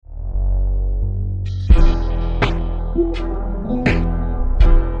Welcome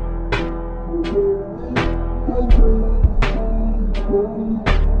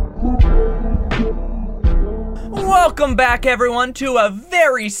back, everyone, to a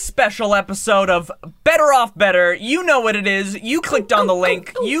very special episode of Better Off Better. You know what it is. You clicked on the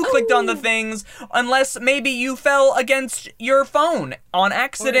link. You clicked on the things, unless maybe you fell against your phone on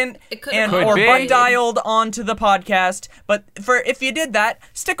accident or butt dialed onto the podcast. But if you did that,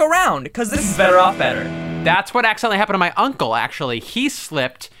 stick around, because this is Better Off Better. That's what accidentally happened to my uncle, actually. He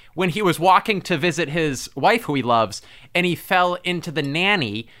slipped when he was walking to visit his wife, who he loves, and he fell into the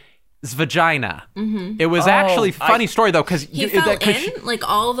nanny's vagina. Mm-hmm. It was actually a funny story, though, because he fell in, like,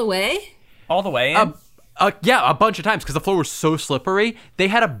 all the way? All the way in? Yeah, a bunch of times, because the floor was so slippery. They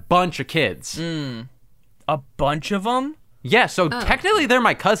had a bunch of kids. A bunch of them? Yeah, so technically they're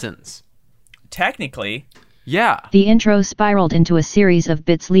my cousins. Technically? Yeah. The intro spiraled into a series of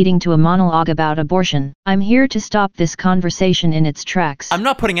bits leading to a monologue about abortion. I'm here to stop this conversation in its tracks. I'm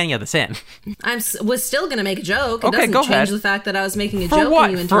not putting any of this in. I was still going to make a joke. It Okay, doesn't go change ahead. the fact that I was making a For joke what?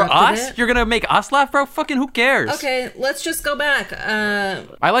 and you For interrupted us? it. You're going to make us laugh, bro? Fucking who cares? Okay, let's just go back.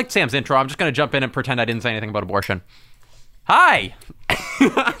 I liked Sam's intro. I'm just going to jump in and pretend I didn't say anything about abortion. Hi!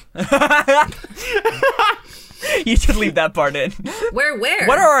 You should leave that part in. Where?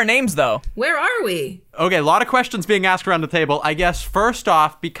 What are our names, though? Where are we? Okay, a lot of questions being asked around the table. I guess first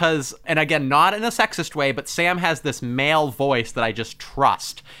off, because, and again, not in a sexist way, but Sam has this male voice that I just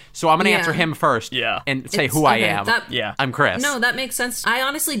trust. So I'm going to answer him first and say who I am. I'm Chris. No, that makes sense. I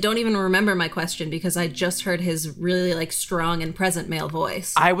honestly don't even remember my question because I just heard his really, like, strong and present male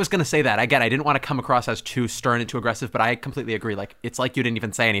voice. I was going to say that. Again, I didn't want to come across as too stern and too aggressive, but I completely agree. Like, it's like you didn't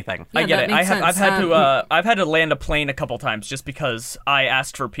even say anything. I get it. I've had to land a plane a couple times just because I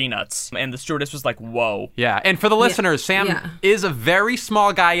asked for peanuts, and the stewardess was like, whoa. Yeah, and for the listeners, Sam is a very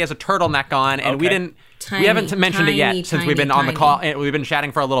small guy. He has a turtleneck on, and we haven't mentioned it yet since we've been on the call. And we've been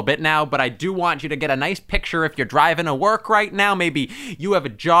chatting for a little bit now, but I do want you to get a nice picture if you're driving to work right now. Maybe you have a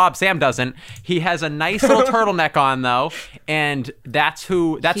job. Sam doesn't. He has a nice little turtleneck on, though, and that's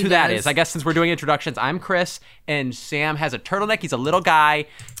who that is. I guess since we're doing introductions, I'm Chris, and Sam has a turtleneck. He's a little guy,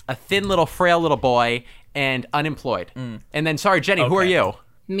 a thin little frail little boy, and unemployed. And then, sorry, Jenny, who are you?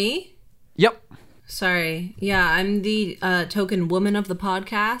 Me? Yep. Sorry. Yeah, I'm the token woman of the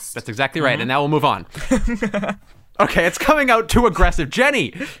podcast. That's exactly right. And now we'll move on. Okay, it's coming out too aggressive.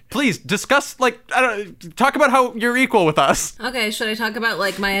 Jenny, please discuss, talk about how you're equal with us. Okay, should I talk about,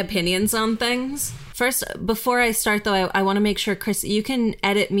 like, my opinions on things? First, before I start, though, I want to make sure, Chris, you can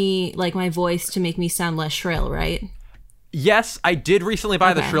edit me, like, my voice to make me sound less shrill, right? Yes, I did recently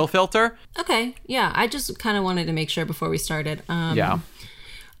buy the shrill filter. Okay, yeah, I just kind of wanted to make sure before we started.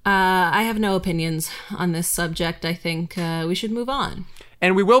 I have no opinions on this subject. I think we should move on.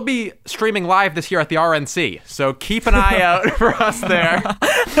 And we will be streaming live this year at the RNC, so keep an eye out for us there.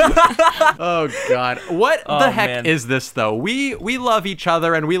 Oh, God. What the heck is this, though? We love each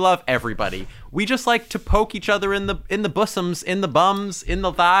other, and we love everybody. We just like to poke each other in the bosoms, in the bums, in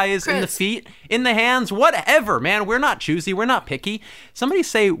the thighs, in the feet, in the hands, whatever, man. We're not choosy. We're not picky. Somebody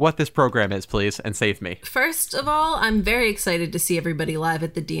say what this program is, please, and save me. First of all, I'm very excited to see everybody live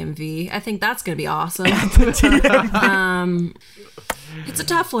at the DMV. I think that's going to be awesome. It's a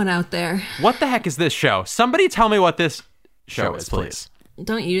tough one out there. What the heck is this show? Somebody tell me what this show is, please.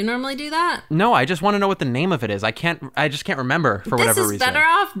 Don't you normally do that? No, I just want to know what the name of it is. I just can't remember for whatever reason. This is Better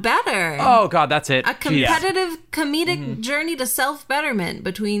Off Better. Oh, God, that's it. A competitive comedic journey to self-betterment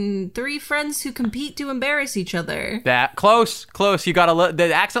between three friends who compete to embarrass each other. That close. You got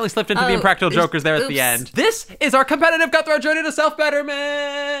they accidentally slipped into the Impractical Jokers there at the end. This is our competitive cutthroat journey to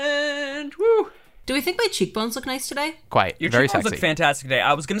self-betterment. Woo. Do we think my cheekbones look nice today? Quite. Your very cheekbones sexy. look fantastic today.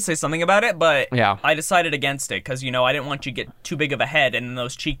 I was going to say something about it, but I decided against it because, I didn't want you to get too big of a head and then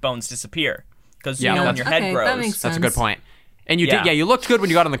those cheekbones disappear. Because, when your head grows. That makes sense. That's a good point. And you did, you looked good when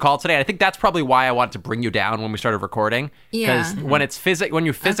you got on the call today. I think that's probably why I wanted to bring you down when we started recording. Because when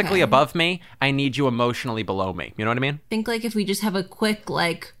you're physically above me, I need you emotionally below me. You know what I mean? I think, if we just have a quick,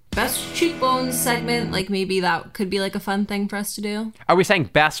 best cheekbones segment, maybe that could be, a fun thing for us to do. Are we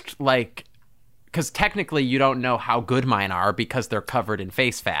saying best, because technically you don't know how good mine are because they're covered in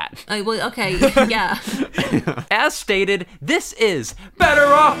face fat. Okay, yeah. As stated, this is Better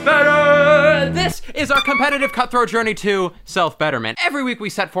Off Better! This is our competitive cutthroat journey to self-betterment. Every week we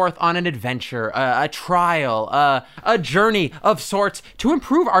set forth on an adventure, a trial, a journey of sorts to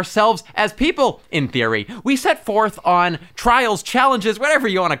improve ourselves as people, in theory. We set forth on trials, challenges, whatever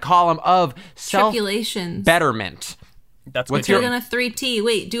you want to call them, of self-betterment. That's What's your... on a 3T.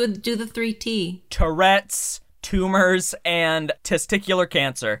 Wait, do the 3T. Tourette's, tumors, and testicular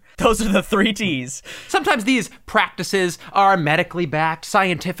cancer. Those are the 3 T's. Sometimes these practices are medically backed,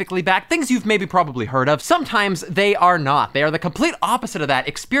 scientifically backed, things you've maybe probably heard of. Sometimes they are not. They are the complete opposite of that.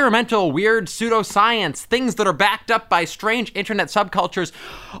 Experimental, weird pseudoscience, things that are backed up by strange internet subcultures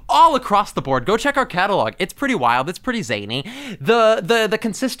all across the board. Go check our catalog. It's pretty wild. It's pretty zany. The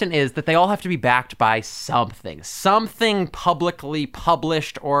consistent is that they all have to be backed by something publicly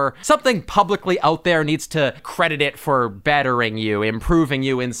published, or something publicly out there needs to credit it for bettering you, improving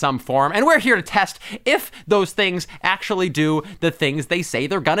you in some form. And we're here to test if those things actually do the things they say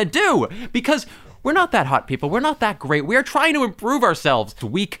they're gonna do. Because we're not that hot, people. We're not that great. We're trying to improve ourselves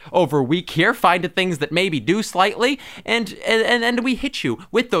week over week here, find the things that maybe do slightly, and we hit you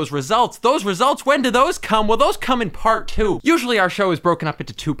with those results. Those results, when do those come? Well, those come in part 2. Usually our show is broken up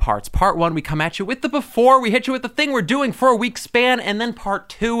into 2 parts. Part 1, we come at you with the before, we hit you with the thing we're doing for a week span, and then part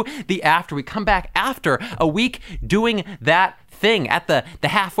 2, the after. We come back after a week doing that thing at the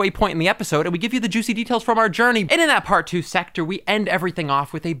halfway point in the episode, and we give you the juicy details from our journey. And in that part 2 sector, we end everything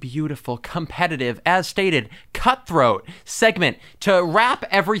off with a beautiful, competitive, as stated, cutthroat segment to wrap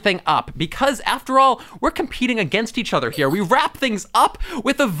everything up. Because after all, we're competing against each other here. We wrap things up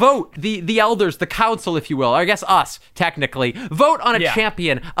with a vote. The elders, the council, if you will, or I guess us, technically, vote on a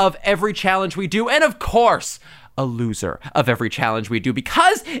champion of every challenge we do, and of course, a loser of every challenge we do.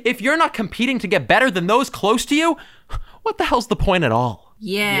 Because if you're not competing to get better than those close to you, what the hell's the point at all?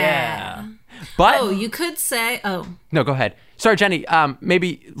 Yeah. But you could say, no, go ahead. Sorry, Jenny,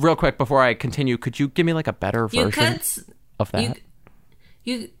 maybe real quick before I continue, could you give me like a better version of that?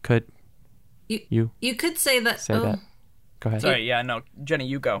 You could say that. Say that. Go ahead. Sorry, no, Jenny,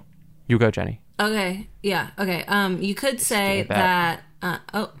 you go. You go, Jenny. Okay, yeah, okay. You could say that.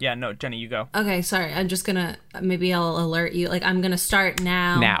 Yeah, no, Jenny, you go. Okay, sorry. I'm just gonna, maybe I'll alert you. Like, I'm gonna start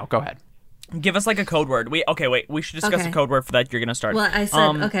now. Now, go ahead. Give us like a code word. We should discuss a code word for that. You're gonna start. Well, I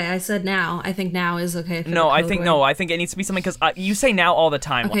said I said now. I think now is okay. I think it needs to be something, because you say now all the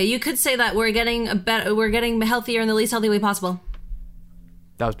time. Okay, you could say that we're getting healthier in the least healthy way possible.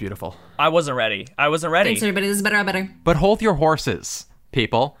 That was beautiful. I wasn't ready. Thanks, everybody. This is better. But hold your horses,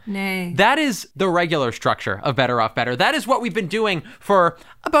 people. Nay. That is the regular structure of Better Off Better. That is what we've been doing for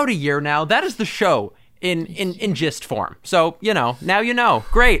about a year now. That is the show in gist form. So, now you know.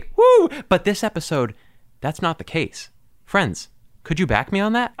 Great. Woo! But this episode, that's not the case. Friends, could you back me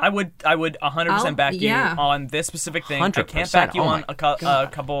on that? I would 100% back you on this specific thing. 100%. I can't back you on a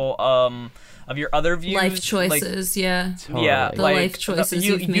couple of your other views. Life choices, Totally. The life choices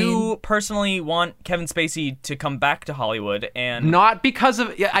you've made. You personally want Kevin Spacey to come back to Hollywood, and not because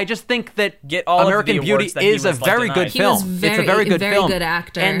of. I just think that get all American of the Beauty is a very good film. It's a very good film. Good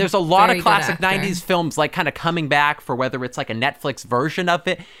actor. And there's a lot of classic 90s films like kind of coming back for whether it's like a Netflix version of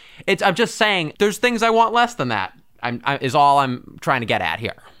it. I'm just saying there's things I want less than that. Is all I'm trying to get at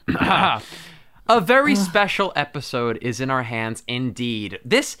here. A very special episode is in our hands indeed.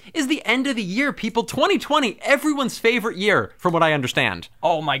 This is the end of the year, people. 2020, everyone's favorite year, from what I understand.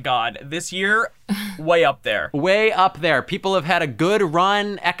 Oh my God, this year, way up there. Way up there. People have had a good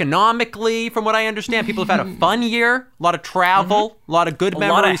run economically, from what I understand. People have had a fun year, a lot of travel, a lot of good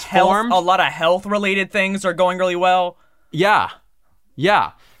memories formed. A lot of health-related things are going really well. Yeah.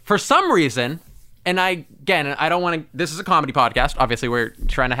 For some reason... And I don't want to, this is a comedy podcast. Obviously, we're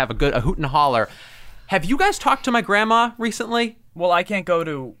trying to have a hoot and holler. Have you guys talked to my grandma recently? Well, I can't go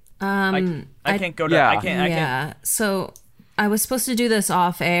to, I can't go to, I can't. So I was supposed to do this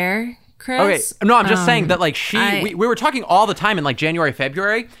off air, Chris. Okay. No, I'm just saying that like we were talking all the time in like January,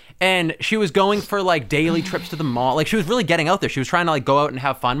 February, and she was going for like daily trips to the mall. Like she was really getting out there. She was trying to like go out and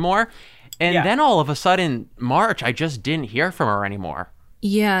have fun more. And then all of a sudden, March, I just didn't hear from her anymore.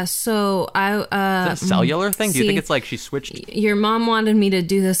 Yeah, so I... is that a cellular thing? Do you think it's like she switched? Your mom wanted me to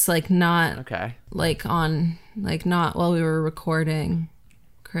do this like not... Okay. Like not while we were recording,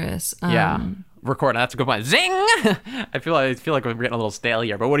 Chris. Recording. That's a good point. Zing! I feel like we're getting a little stale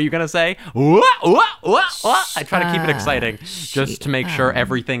here, but what are you going to say? I try to keep it exciting just to make sure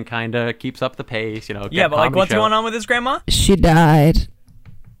everything kind of keeps up the pace, Yeah, but like what's going on with his grandma? She died.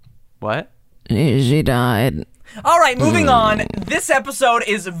 What? She died. All right, moving on. This episode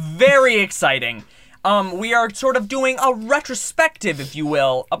is very exciting. We are sort of doing a retrospective, if you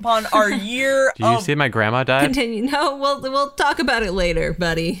will, upon our year. Did you see my grandma died? Continue. No, we'll talk about it later,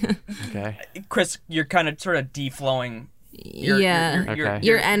 buddy. Okay. Chris, you're kind of sort of deflowing. Your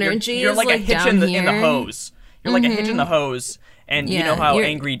energy. You're like a hitch in the hose. You're like a hitch in the hose, And you know how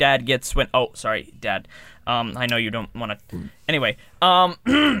angry Dad gets when... Oh, sorry, Dad. I know you don't want to... Anyway,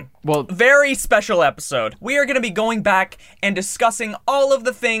 well, very special episode. We are going to be going back and discussing all of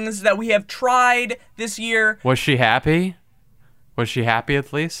the things that we have tried this year. Was she happy? Was she happy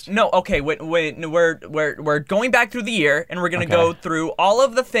at least? No, okay, wait, we're going back through the year, and we're going to go through all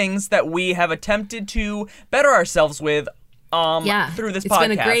of the things that we have attempted to better ourselves with through this podcast. It's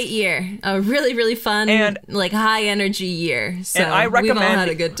been a great year. A really, really fun and like high energy year. So and I recommend, we've all had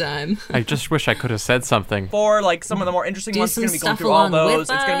a good time. I just wish I could have said something. For like some of the more interesting ones, we're going to be going through all those.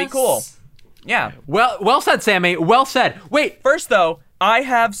 It's going to be cool. Yeah. Well said, Sammy. Well said. Wait. First though, I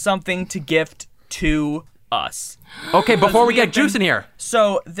have something to gift to us. Okay, before we get juice in here.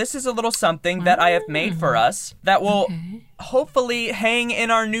 So this is a little something that I have made for us that will hopefully hang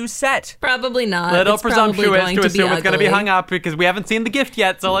in our new set. Probably not. Little presumptuous to assume it's going to be hung up because we haven't seen the gift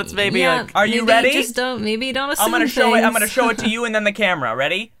yet. So let's maybe. Are you ready? Just don't assume. I'm going to show it. I'm going to show it to you and then the camera.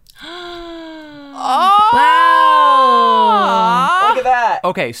 Ready? Oh! Wow! Look at that.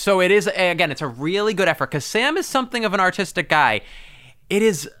 Okay, so it is again. It's a really good effort because Sam is something of an artistic guy. It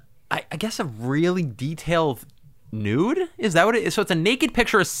is, I guess, a really detailed nude. Is that what it is? So it's a naked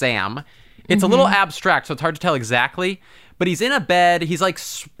picture of Sam. It's a little abstract, so it's hard to tell exactly. But he's in a bed. He's like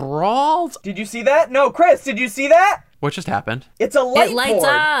sprawled. Did you see that? No, Chris, did you see that? What just happened? It's a light It lights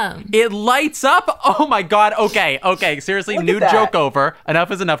up. It lights up? Oh my God. Okay. Seriously, nude joke over.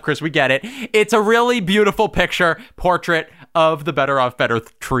 Enough is enough, Chris. We get it. It's a really beautiful portrait of the Better Off Better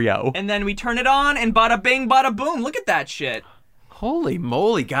trio. And then we turn it on and bada bing, bada boom. Look at that shit. Holy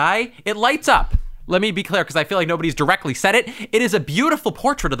moly, guy. It lights up. Let me be clear, because I feel like nobody's directly said it. It is a beautiful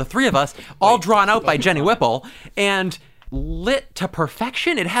portrait of the three of us, all drawn out by Jenny Whipple, and lit to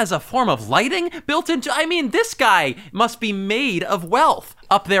perfection. It has a form of lighting built into... I mean, this guy must be made of wealth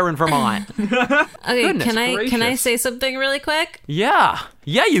up there in Vermont. Okay, can I say something really quick? Yeah,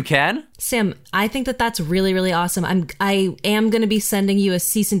 you can. Sam, I think that's really, really awesome. I am going to be sending you a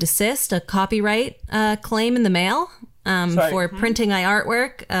cease and desist, a copyright claim in the mail. For printing my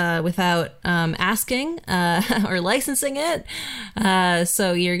artwork without asking or licensing it.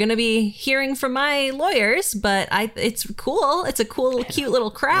 So you're going to be hearing from my lawyers, but it's cool. It's a cool, cute little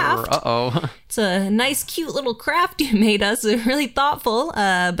craft. Uh-oh. It's a nice, cute little craft you made us. Really thoughtful,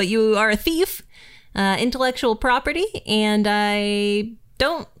 but you are a thief, intellectual property, and I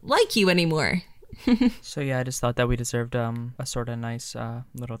don't like you anymore. So yeah, I just thought that we deserved a sort of nice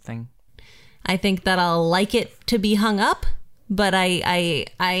little thing. I think that I'll like it to be hung up, but I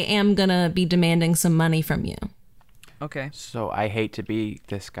am gonna be demanding some money from you. Okay. So I hate to be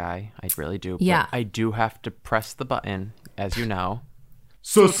this guy. I really do. Yeah. But I do have to press the button, as you know.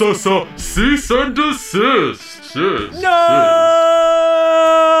 So, cease and desist. No!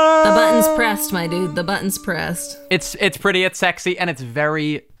 The button's pressed, my dude. The button's pressed. It's pretty, it's sexy, and it's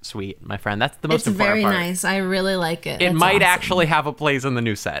very sweet, my friend. That's the most important part. It's very nice. I really like it. It might actually have a place in the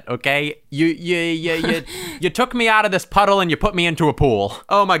new set, okay? You took me out of this puddle and you put me into a pool.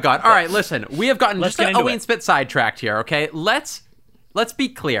 Oh my God. All right, listen. We have gotten just a wee bit sidetracked here, okay? Let's be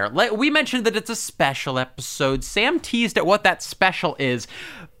clear. We mentioned that it's a special episode. Sam teased at what that special is.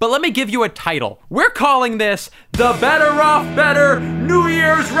 But let me give you a title. We're calling this the Better Off Better New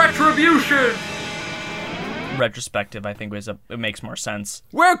Year's Retribution. Retrospective, I think it makes more sense.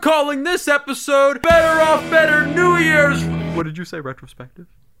 We're calling this episode Better Off Better New Year's... What did you say, retrospective?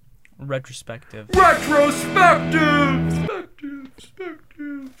 Retrospective. Retrospective!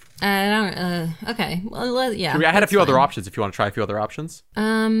 Okay. Well, yeah. I had a few other options if you want to try a few other options.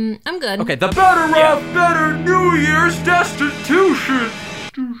 I'm good. Okay, the Better Off Better New Year's Destitution!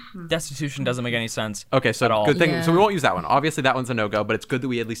 Destitution doesn't make any sense. Okay, so at all. Good thing. Yeah. So we won't use that one. Obviously, that one's a no-go, but it's good that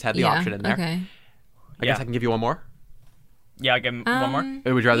we at least had the option in there. Okay. I guess I can give you one more. Yeah, I'll give him one more.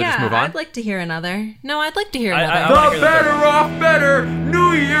 Would you rather just move on? I'd like to hear another. No, I'd like to hear another. The Better Off Better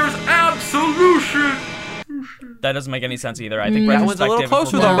New Year's Absolution! That doesn't make any sense either. I think that one's a little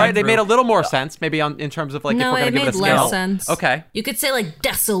closer though, right? They made a little more sense, maybe in terms of like if we're gonna give it a scale. No, it made less sense. Okay. You could say like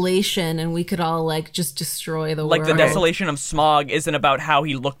desolation, and we could all like just destroy the world. Like the desolation of Smog isn't about how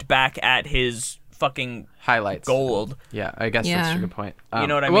he looked back at his fucking highlights gold. Yeah, I guess that's a good point. You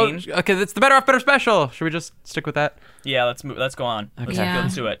know what I mean? Okay, it's the Better Off Better special. Should we just stick with that? Yeah, let's go on. Okay.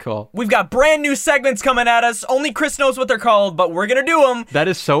 Let's do it. Cool. We've got brand new segments coming at us. Only Chris knows what they're called, but we're gonna do them. That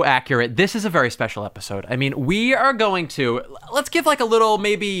is so accurate. This is a very special episode. I mean, we are going to let's give like a little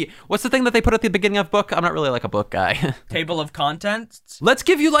maybe what's the thing that they put at the beginning of book? I'm not really like a book guy. Table of contents. Let's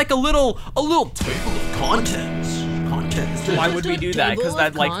give you like a little table of contents. Why would we do that? Because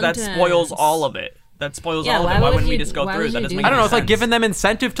that spoils all of it. that spoils all of it. Why wouldn't we just go through? That doesn't make I don't know. It's sense. like giving them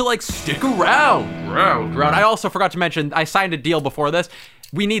incentive to like stick around. I also forgot to mention I signed a deal before this.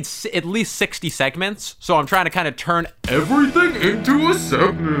 We need at least 60 segments, so I'm trying to kind of turn everything into a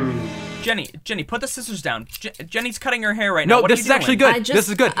segment. Jenny, put the scissors down. Jenny's cutting her hair right now. No, this is actually good. This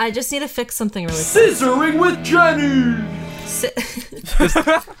is good. I just need to fix something really quick. Scissoring with Jenny.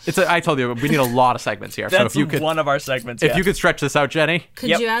 I told you, we need a lot of segments here. That's so if you could, one of our segments. If you could stretch this out, Jenny. Could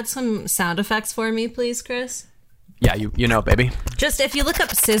you add some sound effects for me, please, Chris? Yeah, you know, baby. Just if you look up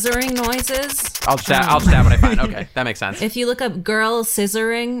scissoring noises. I'll stab what I find. Okay, that makes sense. If you look up girl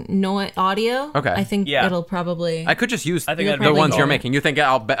scissoring audio, okay. I think it'll probably. I could just use the ones you're making. You think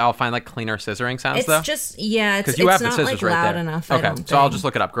I'll find like cleaner scissoring sounds it's though? It's just because you have not the scissors like right loud there. enough. Okay, so I'll just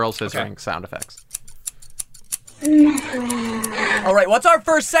look it up. Girl scissoring sound effects. All right, what's our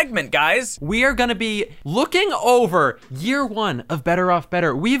first segment, guys? We are gonna be looking over year 1 of Better Off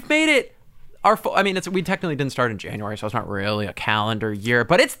Better. We've made it. We technically didn't start in January, so it's not really a calendar year,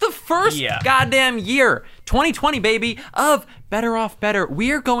 but it's the first goddamn year, 2020, baby, of Better Off Better.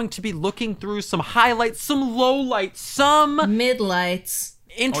 We are going to be looking through some highlights, some lowlights, some midlights.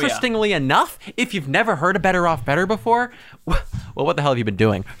 Interestingly enough, if you've never heard of Better Off Better before, well, what the hell have you been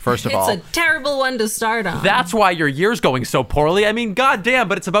doing, first of all? It's a terrible one to start on. That's why your year's going so poorly. I mean, goddamn,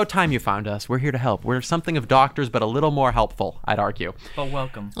 but it's about time you found us. We're here to help. We're something of doctors, but a little more helpful, I'd argue. But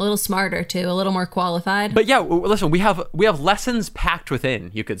welcome. A little smarter, too. A little more qualified. But yeah, listen, we have lessons packed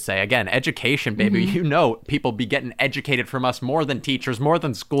within, you could say. Again, education, baby. You know, people be getting educated from us more than teachers, more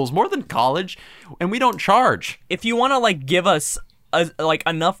than schools, more than college, and we don't charge. If you want to, give us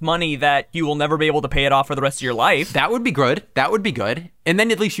enough money that you will never be able to pay it off for the rest of your life. That would be good. And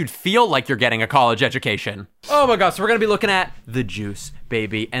then at least you'd feel like you're getting a college education. Oh my gosh, so we're going to be looking at the juice,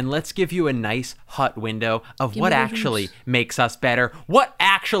 baby. And let's give you a nice hot window of what actually makes us better, what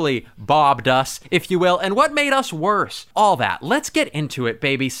actually bobbed us, if you will, and what made us worse. All that. Let's get into it,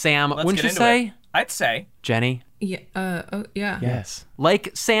 baby. Sam, wouldn't you say? I'd say. Jenny? Yeah. Yeah. Yes. Like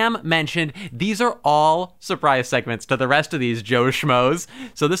Sam mentioned, these are all surprise segments to the rest of these Joe Schmoes.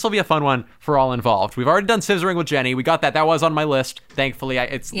 So this will be a fun one for all involved. We've already done scissoring with Jenny. We got that. That was on my list. Thankfully,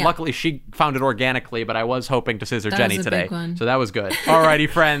 luckily she found it organically, but I was hoping to scissor Jenny today. So that was good. Alrighty,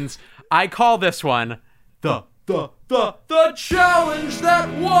 friends. I call this one the challenge that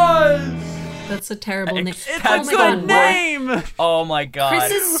was. That's a terrible name. It's a good name. Oh my god.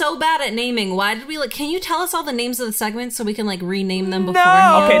 Chris is so bad at naming. Why did we can you tell us all the names of the segments so we can rename them before?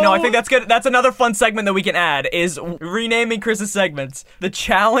 Okay, no, I think that's good. That's another fun segment that we can add is renaming Chris's segments. The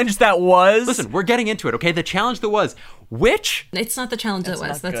challenge that was. Listen, we're getting into it, okay? The challenge that was. Which? It's not the challenge that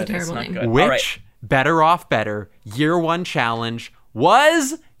was. That's a terrible name. Which Better Off Better year 1 challenge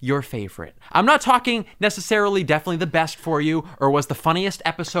was your favorite? I'm not talking necessarily definitely the best for you or was the funniest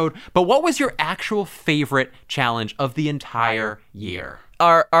episode, but what was your actual favorite challenge of the entire year?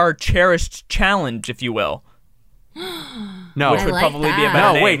 Our cherished challenge, if you will. No, which would probably be a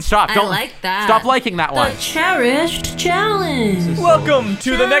better name. Wait, stop. Don't like that. Stop liking that one. The cherished challenge. Welcome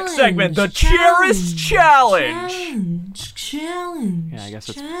to the next segment, the cherished challenge. Challenge. Yeah, I guess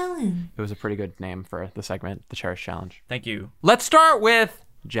it was a pretty good name for the segment, the cherished challenge. Thank you. Let's start with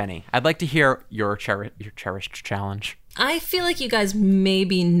Jenny. I'd like to hear your cherished challenge. I feel like you guys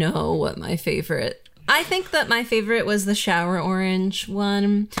maybe know what my favorite. I think that my favorite was the shower orange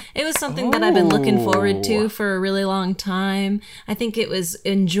one. It was something that I've been looking forward to for a really long time. I think it was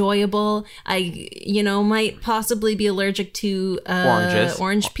enjoyable. I, might possibly be allergic to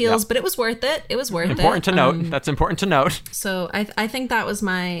orange peels, but it was worth it. It was worth it. Important to note. That's important to note. So I think that was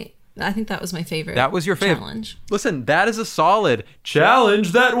my favorite. That was your favorite challenge. Listen, that is a solid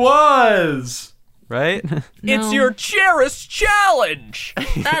challenge that was. Right? No. It's your cherished challenge.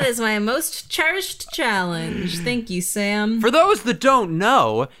 That is my most cherished challenge. Thank you, Sam. For those that don't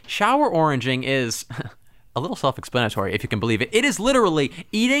know, shower oranging is a little self-explanatory, if you can believe it. It is literally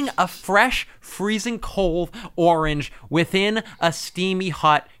eating a fresh, freezing cold orange within a steamy,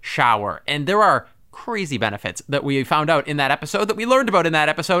 hot shower. And there are crazy benefits that we found out in that episode, that we learned about in that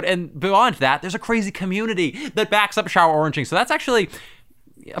episode. And beyond that, there's a crazy community that backs up shower oranging. So that's actually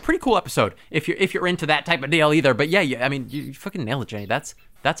a pretty cool episode if you're into that type of deal either. But yeah, you fucking nailed it, Jenny. That's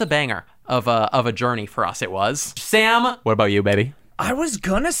a banger of a journey for us. It was. Sam, what about you, baby? I was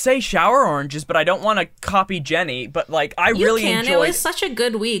gonna say shower oranges, but I don't want to copy Jenny. But I really enjoyed. It was such a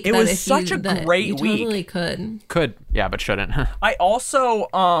good week. It was such a great week. You totally could. Could, yeah, but shouldn't. I also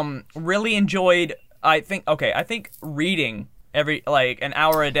really enjoyed. I think reading every an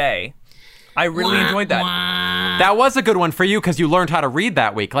hour a day. I really enjoyed that. That was a good one for you because you learned how to read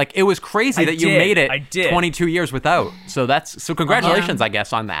that week. It was crazy that you made it 22 years without. So congratulations, I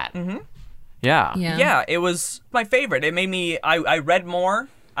guess, on that. Mm-hmm. Yeah, it was my favorite. It made me, I read more.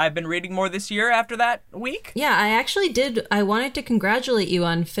 I've been reading more this year after that week. Yeah, I actually did. I wanted to congratulate you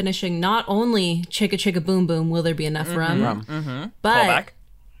on finishing not only Chicka Chicka Boom Boom, Will There Be Enough Rum,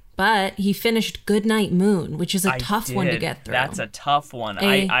 but he finished Goodnight Moon, which is a tough one to get through. That's a tough one.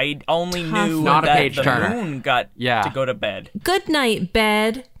 I only knew that the moon got to go to bed. Good night,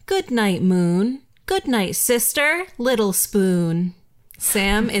 bed. Good night, moon. Good night, sister. Little spoon.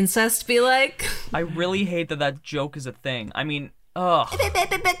 Sam, incest be like? I really hate that joke is a thing. I mean, ugh.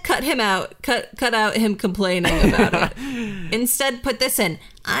 Cut him out. Cut out him complaining about it. Instead, put this in.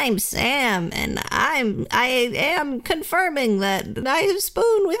 I'm Sam, and I am confirming that I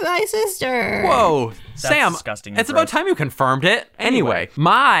spoon with my sister. Whoa, That's Sam, disgusting. It's about time you confirmed it. Anyway,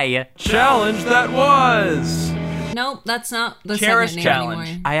 my challenge that was... Nope, that's not the Cherish segment challenge.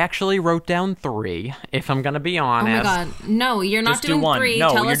 anymore. I actually wrote down 3, if I'm going to be honest. Oh my god. No, you're not Just doing do one. 3.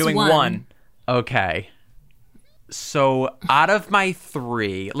 No, Tell you're us doing one. Okay. So, out of my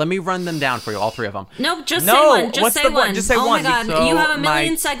 3, let me run them down for you, all 3 of them. Nope, just say one. Just say one. Just say oh one. my god, So you have a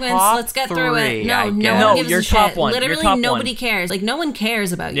million my segments. top Let's get through 3, it. No, I no guess. one gives your a top shit. one. Your Literally, top nobody one. cares. Like, no one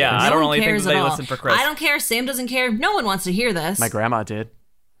cares about you. Yeah, I don't one really think cares they at all. listen for Chris. I don't care. Sam doesn't care. No one wants to hear this. My grandma did.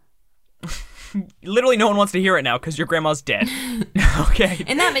 Literally no one wants to hear it now because your grandma's dead. Okay.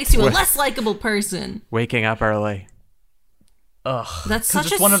 And that makes you a less likable person. Waking up early. Ugh. That's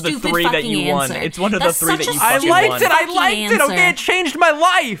such it's a one of the stupid 3 that fucking you won. answer. It's one of That's the 3 that such you a fucking I liked won. it. I fucking liked it. Okay, answer. it changed my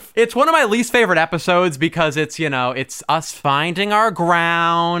life. It's one of my least favorite episodes because it's, it's us finding our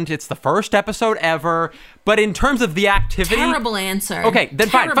ground. It's the first episode ever. But in terms of the activity... Terrible answer. Okay, then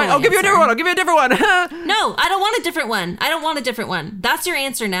Terrible fine. I'll give you a different one. No, I don't want a different one. That's your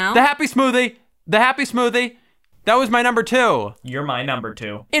answer now. The Happy Smoothie. That was my number 2. You're my number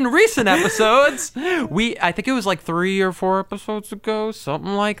 2. In recent episodes, I think it was like 3 or 4 episodes ago,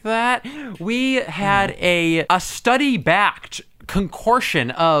 something like that, we had a study-backed concoction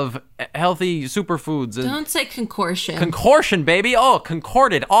of healthy superfoods. Don't say concoction. Concoction, baby. Oh,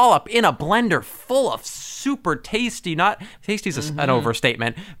 concorded all up in a blender full of super tasty, not tasty's an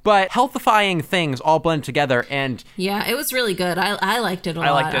overstatement, but healthifying things all blended together. And yeah, it was really good. I liked it a lot.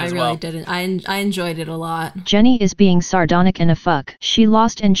 I liked it as well. Did. I enjoyed it a lot. Jenny is being sardonic and a fuck. She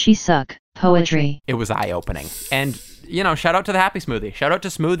lost and she suck. Poetry. It was eye-opening. And shout out to the Happy Smoothie. Shout out to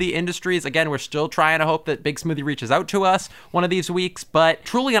Smoothie Industries. Again, we're still trying to hope that Big Smoothie reaches out to us one of these weeks, but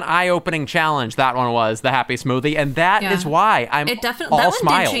truly an eye-opening challenge, that one was, the Happy Smoothie, and that is why I'm all that smiles.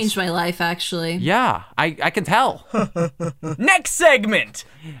 one did change my life, actually. Yeah, I can tell. Next segment!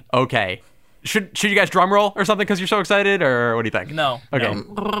 Okay. Should you guys drum roll or something because you're so excited, or what do you think? No. Okay. No.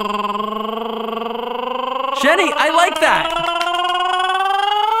 Jenny, I like that!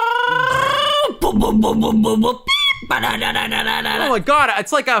 Oh my god,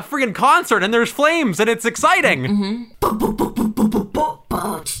 it's like a freaking concert and there's flames and it's exciting.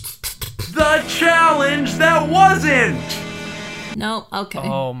 The challenge that wasn't. No, okay.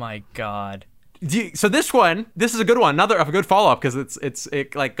 Oh my god. So this is a good one. Another a good follow-up because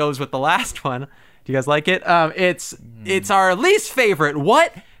it like goes with the last one. Do you guys like it? It's our least favorite.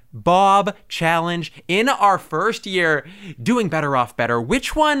 What Bob challenge in our first year doing Better Off Better?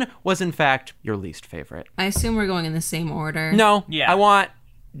 Which one was in fact your least favorite? I assume we're going in the same order. No. Yeah. I want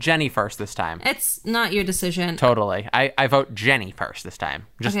Jenny first this time. It's not your decision. Totally. I vote Jenny first this time.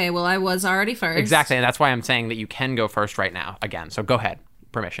 Okay, well, I was already first. Exactly, and that's why I'm saying that you can go first right now again. So go ahead.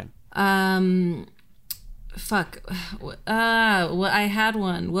 Permission. Fuck. Well, I had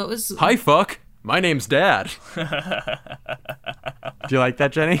one. What was... Hi, fuck. My name's Dad. Do you like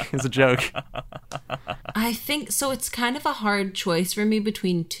that, Jenny? It's a joke. I think so. It's kind of a hard choice for me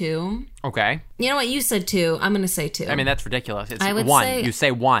between 2. Okay. You know what? You said 2. I'm going to say 2. I mean, that's ridiculous. It's I would 1. say- You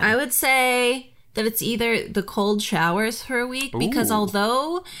say 1. I would say that it's either the cold showers for a week because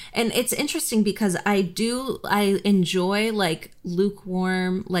although, and it's interesting because I enjoy like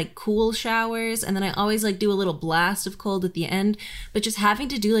lukewarm, like cool showers, and then I always like do a little blast of cold at the end, but just having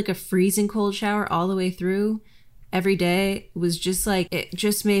to do like a freezing cold shower all the way through every day was just like, it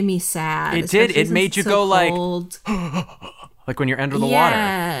just made me sad. It did. It made you go cold. like when you're under the water.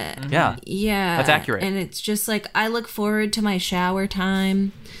 Yeah. That's accurate. And it's just like, I look forward to my shower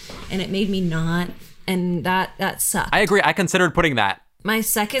time, and it made me not, and that sucked. I agree. I considered putting that. My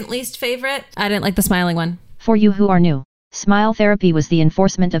second least favorite, I didn't like the smiling one. For you who are new, smile therapy was the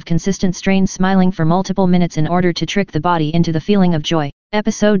enforcement of consistent strained smiling for multiple minutes in order to trick the body into the feeling of joy.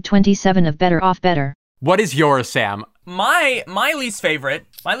 Episode 27 of Better Off Better. What is yours, Sam? My least favorite,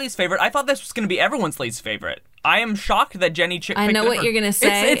 I thought this was going to be everyone's least favorite. I am shocked that Jenny I know what you're going to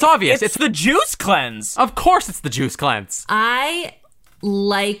say. It's obvious. It's the juice cleanse. Of course it's the juice cleanse. I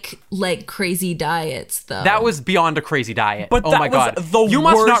like crazy diets though. That was beyond a crazy diet. But oh that my was God. the you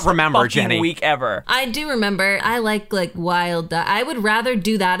worst must not remember, fucking Jenny. week ever. I do remember. I like wild. I would rather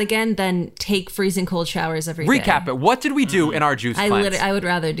do that again than take freezing cold showers every day. Recap it. What did we do in our juice cleanse? I would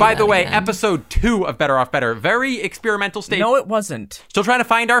rather do By that the way, again. episode 2 of Better Off Better. Very experimental stage. No, it wasn't. Still trying to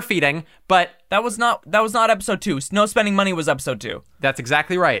find our feeding, but That was not episode 2. No Spending Money was episode 2. that's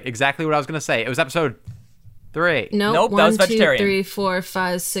exactly right. Exactly what I was going to say. It was episode 3. Nope, that 1, was 2, vegetarian. 3, 4,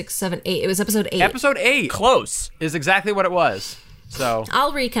 5, 6, 7, 8. It was episode 8. Episode 8 Close. is exactly what it was. So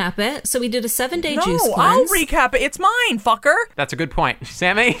I'll recap it. So we did a 7-day No, juice I'll cleanse. recap it. It's mine, fucker. that's a good point.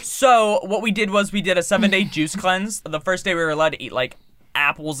 Sammy? So what we did was we did a 7-day juice cleanse. The first day we were allowed to eat like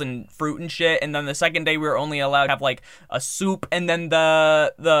apples and fruit and shit, and then the second day we were only allowed to have like a soup, and then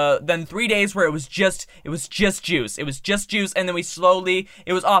then 3 days where it was just juice. It was just juice, and then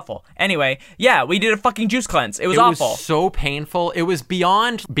it was awful. Anyway, yeah, we did a fucking juice cleanse. It was awful. It was so painful. It was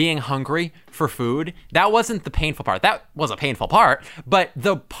beyond being hungry for food. That wasn't the painful part. That was a painful part, but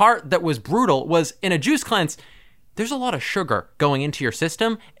the part that was brutal was in a juice cleanse, there's a lot of sugar going into your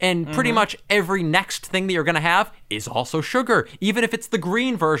system, and pretty much every next thing that you're going to have is also sugar. Even if it's the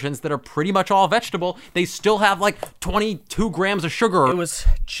green versions that are pretty much all vegetable, they still have like 22 grams of sugar. It was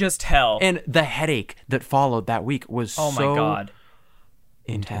just hell. And the headache that followed that week was oh my God.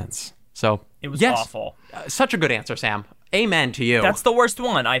 intense. So It was yes, awful. Such a good answer, Sam. Amen to you. That's the worst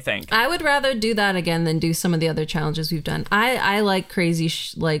one, I think. I would rather do that again than do some of the other challenges we've done. I like crazy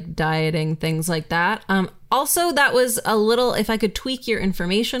like dieting, things like that. Also, that was a little, if I could tweak your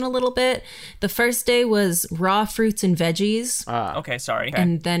information a little bit, the first day was raw fruits and veggies. Okay, sorry. Okay.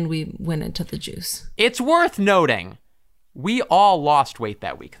 And then we went into the juice. It's worth noting, we all lost weight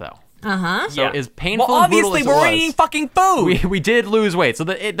that week, though. Uh-huh. So as painful well, and brutal obviously, as we're it was, eating fucking food. we did lose weight. So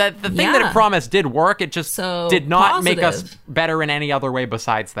the thing that it promised did work. It just did not make us better in any other way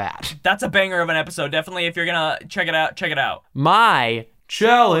besides that. That's a banger of an episode. Definitely, if you're gonna check it out, check it out. My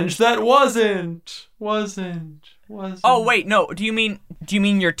challenge that wasn't. Oh wait, no. Do you mean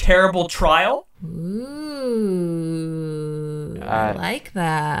your terrible trial? Ooh, I like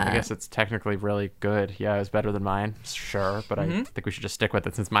that. I guess it's technically really good. Yeah, it was better than mine, sure. But I think we should just stick with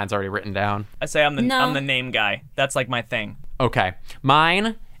it since mine's already written down. I say I'm the name guy. That's like my thing. Okay,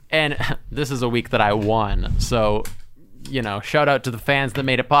 mine, and this is a week that I won. So, shout out to the fans that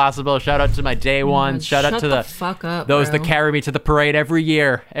made it possible. Shout out to my day ones. Shout out to the fuck up, those bro. that carry me to the parade every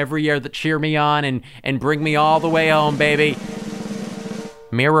year that cheer me on and bring me all the way home, baby.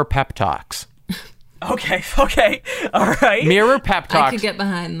 Mirror Pep Talks. Okay, all right. Mirror Pep Talks. I could get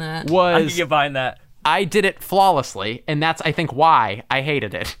behind that. I could get behind that. I did it flawlessly, and that's, I think, why I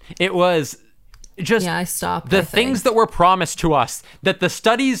hated it. It was just I stopped. the things that were promised to us that the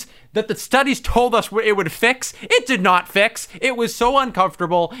studies told us it would fix. It did not fix. It was so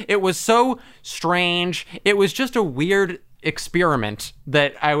uncomfortable. It was so strange. It was just a weird experiment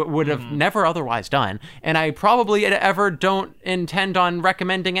that I would have never otherwise done, and I probably ever don't intend on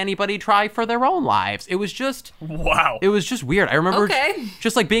recommending anybody try for their own lives. It was just It was just weird. I remember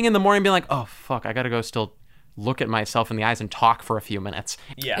just like being in the morning being like, oh fuck, I gotta go still look at myself in the eyes and talk for a few minutes.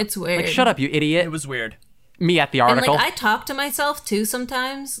 Yeah, it's weird. Like, shut up, you idiot. It was weird. Me at the article. And I talk to myself too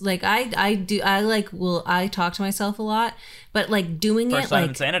sometimes. Like I talk to myself a lot, but like doing First it sign of like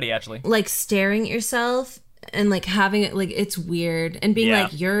insanity, actually. like staring at yourself and like having it like it's weird and being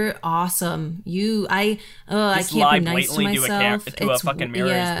like you're awesome. I can't be nice to myself. To a fucking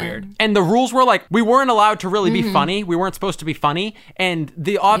mirror is weird. And the rules were like we weren't allowed to really be funny. We weren't supposed to be funny. And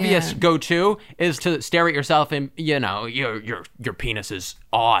the obvious go-to is to stare at yourself and your penis is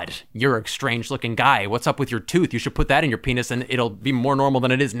odd. You're a strange looking guy. What's up with your tooth? You should put that in your penis and it'll be more normal than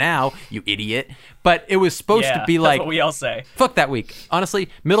it is now, you idiot. But it was supposed to be like that's what we all say. Fuck that week. Honestly,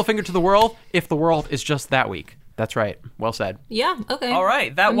 middle finger to the world if the world is just that week. That's right. Well said. Yeah, okay. All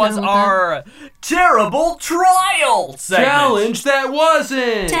right, that was our terrible trial segment. Challenge that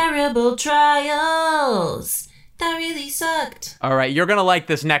wasn't. Terrible trials. That really sucked. All right, you're going to like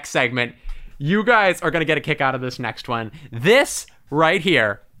this next segment. You guys are going to get a kick out of this next one. This right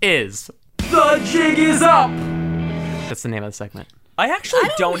here is The Jig Is Up. That's the name of the segment. I actually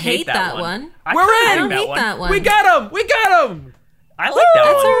don't hate that one. We're in. I don't hate that one. We got him. I like that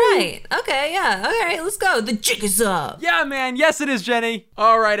That's one. all right. Okay, yeah. All right, let's go. The jig is up. Yeah, man. Yes, it is, Jenny.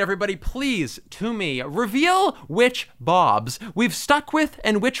 All right, everybody, please, to me, reveal which Bobs we've stuck with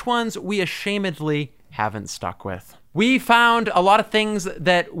and which ones we ashamedly haven't stuck with. We found a lot of things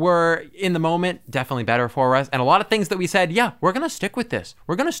that were, in the moment, definitely better for us, and a lot of things that we said, yeah, we're going to stick with this.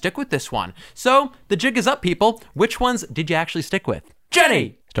 We're going to stick with this one. So, the jig is up, people. Which ones did you actually stick with?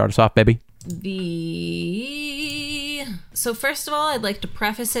 Jenny! Start us off, baby. The So first of all, I'd like to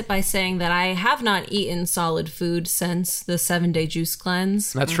preface it by saying that I have not eaten solid food since the 7-day juice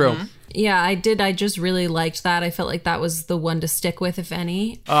cleanse. That's true. Yeah, I did. I just really liked that. I felt like that was the one to stick with, if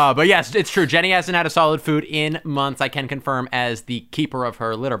any. But yes, it's true. Jenny hasn't had a solid food in months. I can confirm as the keeper of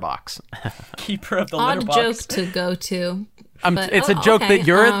her litter box. Keeper of the litter box. Odd joke to go to. It's a joke that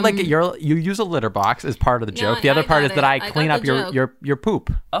you use a litter box as part of the joke. The other part is that I clean up your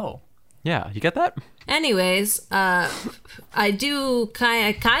poop. Oh. Yeah, you get that? Anyways, I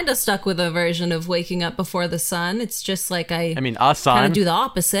kind of stuck with a version of waking up before the sun. It's just like a sun. Kind of do the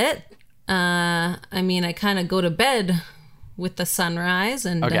opposite. I kind of go to bed with the sunrise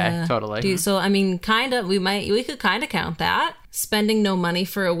and totally. we could kind of count that. Spending no money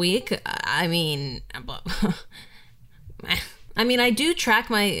for a week. I do track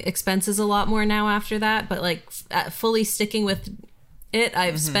my expenses a lot more now after that, but like fully sticking with it,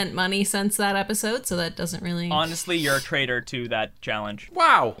 I've spent money since that episode, so that doesn't really... Honestly, you're a traitor to that challenge.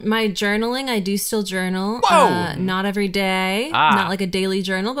 Wow. My journaling, I do still journal. Whoa! Not every day. Not like a daily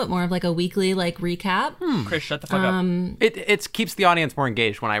journal, but more of like a weekly like recap. Chris, shut the fuck up. It keeps the audience more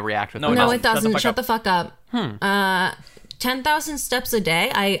engaged when I react with No, it doesn't. Shut the fuck up. 10,000 steps a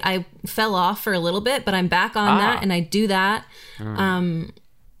day. I fell off for a little bit, but I'm back on that, and I do that.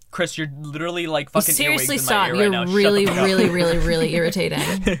 Chris, you're literally like fucking seriously, earwigs in my ear you're right now. really, really, really, really irritating.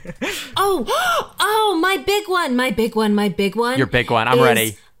 My big one. Your big one. I'm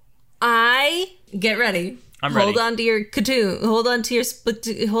ready. Get ready. I'm ready. Hold on to your Katoon. Hold on to your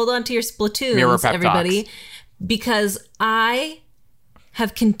Splatoons, Mirror pep everybody. talks. Because I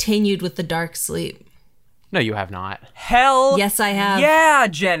have continued with the dark sleep. No, you have not. Hell yes, I have. Yeah,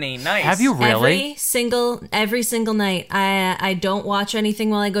 Jenny, nice. Have you really? Every single night. I don't watch anything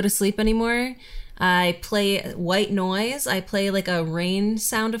while I go to sleep anymore. I play white noise. I play like a rain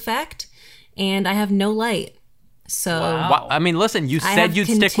sound effect, and I have no light. So, wow. I mean, listen, you said you'd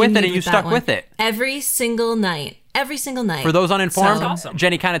stick with it, and you stuck with it. Every single night. For those uninformed, awesome.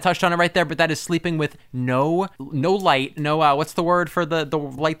 Jenny kind of touched on it right there, but that is sleeping with no light, no, what's the word for the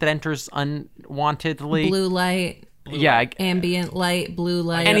light that enters unwantedly? Blue light. Ambient light, blue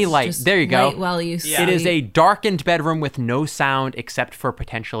light. Any light. There you go. Light while you sleep. It is a darkened bedroom with no sound except for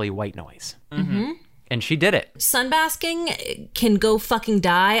potentially white noise. Mm-hmm. And she did it. Sunbasking can go fucking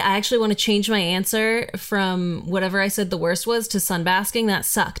die. I actually want to change my answer from whatever I said the worst was to sunbasking. That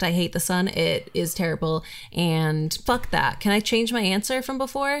sucked. I hate the sun. It is terrible. And fuck that. Can I change my answer from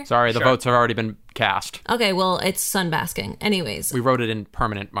before? Sorry, the votes have already been cast. Okay, well, it's sunbasking. Anyways. We wrote it in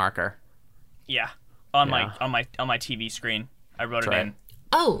permanent marker. Yeah. On my TV screen. I wrote it in.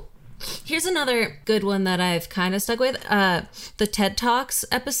 Oh. Here's another good one that I've kind of stuck with. The TED Talks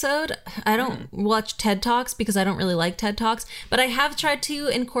episode. I don't watch TED Talks because I don't really like TED Talks, but I have tried to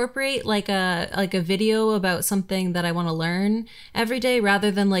incorporate like a video about something that I want to learn every day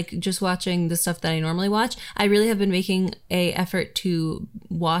rather than like just watching the stuff that I normally watch. I really have been making a effort to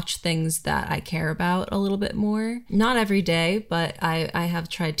watch things that I care about a little bit more. Not every day, but I have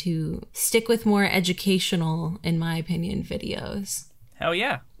tried to stick with more educational, in my opinion, videos. Hell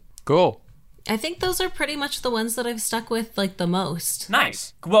yeah. Cool. I think those are pretty much the ones that I've stuck with like the most.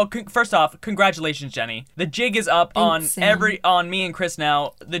 Nice. Well, first off, congratulations, Jenny. The jig is up on me and Chris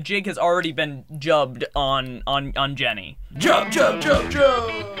now. The jig has already been jubbed on Jenny. Jub.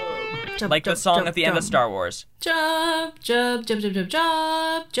 Like the song at the end of Star Wars. Jub.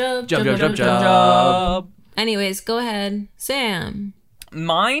 Anyways, go ahead, Sam.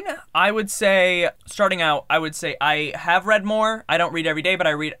 Mine, I would say, starting out, I have read more. I don't read every day, but I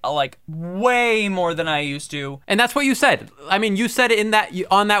read like way more than I used to. And that's what you said. I mean, you said it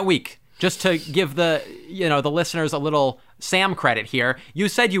on that week. Just to give the listeners a little Sam credit here, you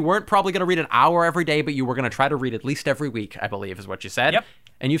said you weren't probably going to read an hour every day, but you were going to try to read at least every week, I believe is what you said. Yep.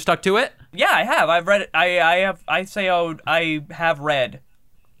 And you've stuck to it? Yeah, I have. I've read it. I have read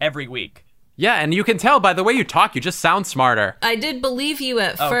every week. Yeah, and you can tell by the way you talk, you just sound smarter. I did believe you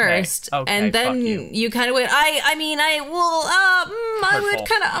at first, and then you kind of went, I would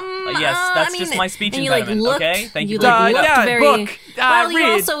kind of, yes, that's just my speech impediment, okay? Thank you. You looked very, book,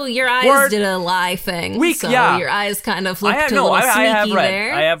 read, your eyes word, did a lie thing, week, so yeah. your eyes kind of looked a little sneaky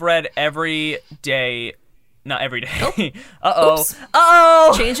there. I have read every day, not every day. Oh.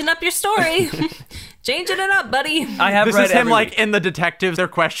 Uh-oh. Changing up your story. Changing it up, buddy. I have this read is him every like week. in the detectives. They're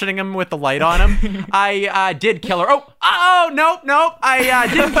questioning him with the light on him. I did kill her. Nope. I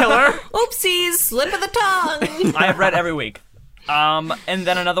didn't kill her. Oopsies, slip of the tongue. I have read every week. And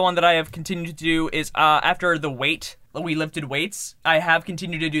then another one that I have continued to do is after we lifted weights. I have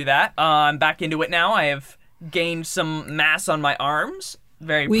continued to do that. I'm back into it now. I have gained some mass on my arms.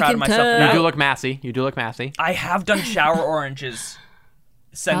 very proud of myself for that. You do look massy. I have done shower oranges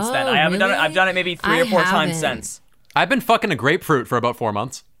since then. I haven't done it. I've done it maybe 3 or 4 times since. I've been fucking a grapefruit for about 4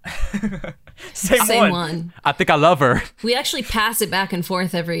 months. Same one. I think I love her. We actually pass it back and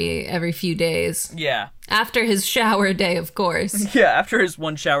forth every few days. Yeah. After his shower day, of course. Yeah, after his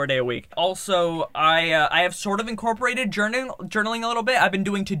 1 shower day a week. Also, I have sort of incorporated journaling a little bit. I've been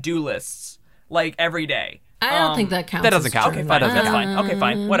doing to-do lists, like, every day. I don't think that counts. That doesn't count. Okay, fine. That's fine. Okay,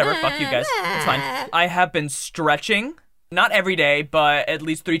 fine. Whatever. Fuck you guys. It's fine. I have been stretching, not every day, but at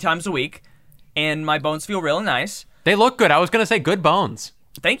least 3 times a week, and my bones feel really nice. They look good. I was going to say good bones.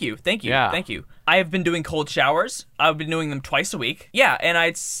 Thank you. Yeah. Thank you. I have been doing cold showers. I've been doing them twice a week. Yeah, and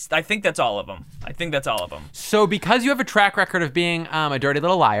I think that's all of them. So because you have a track record of being a dirty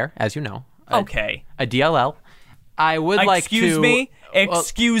little liar, as you know. Okay. A DLL. I would like to...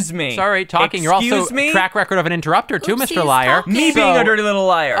 Excuse me. Sorry, talking. You're also a track record of an interrupter too, Mr. Liar. Me being a dirty little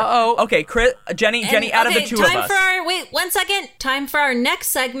liar. Uh-oh. Okay, Chris, Jenny, out of the two of us. Wait, 1 second. Time for our next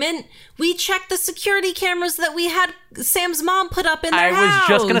segment. We checked the security cameras that we had Sam's mom put up in their house. I was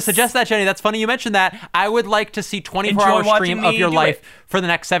just going to suggest that, Jenny. That's funny you mentioned that. I would like to see 24-hour stream of your life for the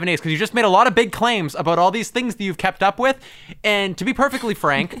next 7 days, because you just made a lot of big claims about all these things that you've kept up with. And to be perfectly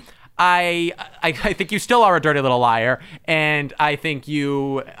frank... I think you still are a dirty little liar, and I think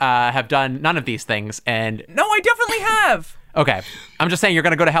you have done none of these things. And no, I definitely have. Okay, I'm just saying you're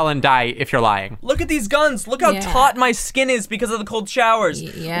gonna go to hell and die if you're lying. Look at these guns. Look how taut my skin is because of the cold showers.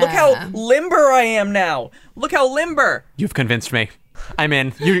 Yeah. Look how limber I am now. Look how limber. You've convinced me. I'm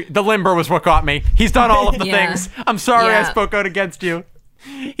in. The limber was what got me. He's done all of the things. I'm sorry I spoke out against you.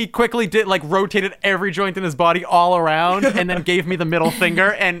 He quickly rotated every joint in his body all around and then gave me the middle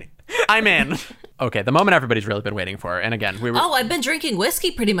finger, and I'm in. Okay, the moment everybody's really been waiting for. And again, I've been drinking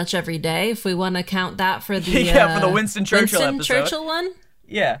whiskey pretty much every day, if we want to count that for the... for the Winston Churchill episode. Churchill one?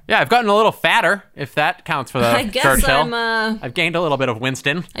 Yeah. Yeah, I've gotten a little fatter, if that counts for the I guess Churchill. I've gained a little bit of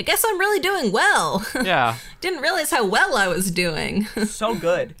Winston. I guess I'm really doing well. Yeah. Didn't realize how well I was doing. So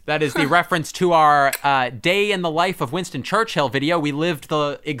good. That is the reference to our Day in the Life of Winston Churchill video. We lived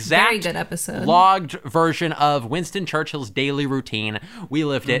the exact very good episode. Logged version of Winston Churchill's daily routine. We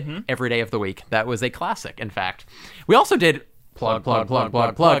lived it every day of the week. That was a classic, in fact. We also did... Plug.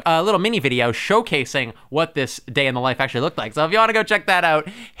 A little mini video showcasing what this day in the life actually looked like. So if you want to go check that out,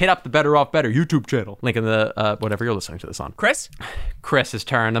 hit up the Better Off Better YouTube channel. Link in the whatever you're listening to this on. Chris's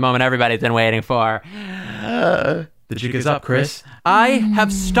turn, the moment everybody's been waiting for. The jig is up, Chris. I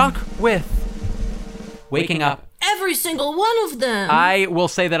have stuck with waking up. Every single one of them. I will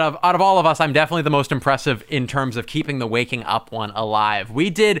say that out of all of us, I'm definitely the most impressive in terms of keeping the waking up one alive.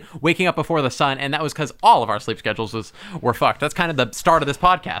 We did Waking Up Before the Sun, and that was because all of our sleep schedules were fucked. That's kind of the start of this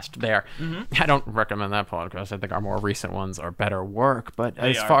podcast there. I don't recommend that podcast. I think our more recent ones are better work, but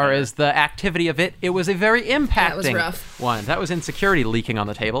as far as the activity of it, it was a very impacting one. That was insecurity leaking on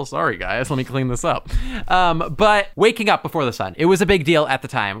the table. Sorry, guys. Let me clean this up. But Waking Up Before the Sun, it was a big deal at the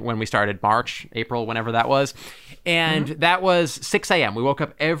time when we started, March, April, whenever that was. And that was 6 a.m. We woke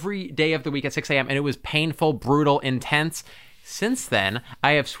up every day of the week at 6 a.m. and it was painful, brutal, intense. Since then,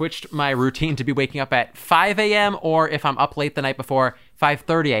 I have switched my routine to be waking up at 5 a.m. or if I'm up late the night before,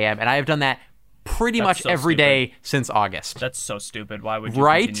 5:30 a.m. And I have done that pretty much every day since August. That's so stupid. Why would you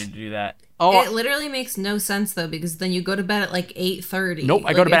continue to do that? Oh, it literally makes no sense, though, because then you go to bed at like 8:30. Nope,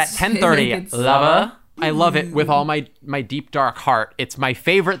 I go to bed at 10:30. Lover. I love it with all my deep, dark heart. It's my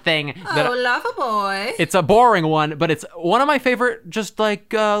favorite thing. Lover boy. It's a boring one, but it's one of my favorite, just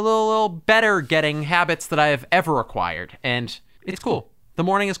like little better getting habits that I have ever acquired. And it's cool. The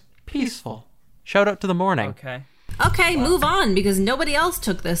morning is peaceful. Shout out to the morning. Okay, move on, because nobody else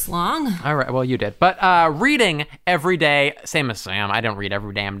took this long. All right, well, you did. But reading every day, same as Sam, I don't read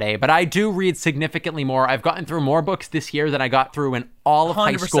every damn day, but I do read significantly more. I've gotten through more books this year than I got through in all of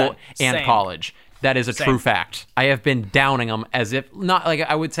high school and college. That is a true fact. I have been downing them as if, not like,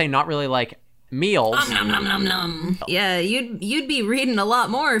 I would say not really like meals. Nom, nom, nom, nom. Yeah, you'd be reading a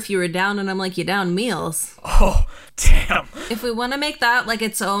lot more if you were downing them like you down meals. Oh, damn. If we want to make that like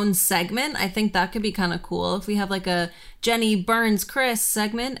its own segment, I think that could be kind of cool. If we have like a Jenny Burns Chris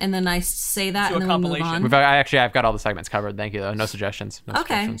segment, and then I say that and then we move on. I've got all the segments covered. Thank you, though. No suggestions. No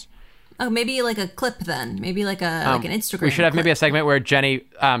suggestions. Oh, maybe like a clip then. Maybe like an Instagram. We should have clip. maybe a segment where Jenny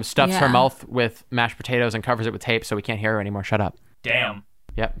stuffs her mouth with mashed potatoes and covers it with tape so we can't hear her anymore. Shut up. Damn.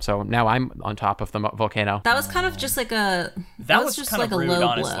 Yep. So now I'm on top of the volcano. That was kind of just like a. That was just kind like of rude, a low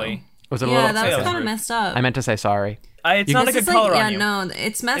honestly. blow. Was it a little? Yeah, that was kind of messed up. I meant to say sorry. It's not a good color on you. Yeah, no,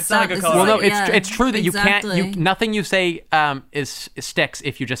 it's messed it's not up. A good color. Well, no, it's true that exactly. you can't. Nothing you say sticks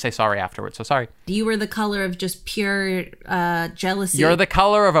if you just say sorry afterwards. So sorry. You were the color of just pure jealousy. You're the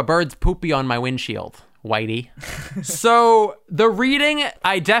color of a bird's poopy on my windshield, Whitey. So the reading,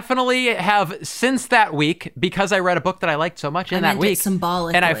 I definitely have since that week, because I read a book that I liked so much in that week,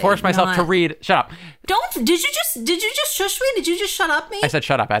 symbolically, and I forced myself to read. Shut up. Did you just shush me? Did you just shut up me? I said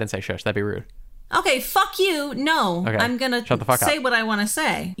shut up. I didn't say shush. That'd be rude. Okay, fuck you. No, okay. I'm gonna say what I want to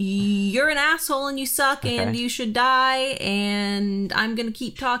say. You're an asshole and you suck and you should die. And I'm gonna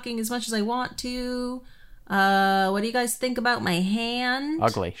keep talking as much as I want to. What do you guys think about my hand?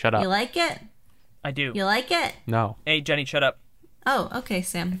 Ugly. Shut up. You like it? I do. You like it? No. Hey, Jenny, shut up. Oh, okay,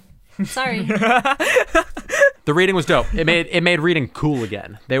 Sam. Sorry. The reading was dope. It made reading cool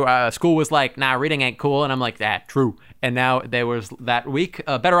again. School was like, nah, reading ain't cool, and I'm like, true. And now there was that week.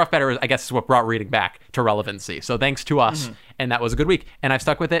 Better Off Better, I guess, is what brought reading back to relevancy. So thanks to us, and that was a good week, and I've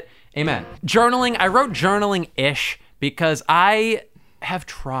stuck with it. Amen. Journaling. I wrote journaling-ish because I have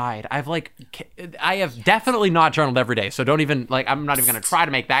tried. I have definitely not journaled every day, so don't even, I'm not even going to try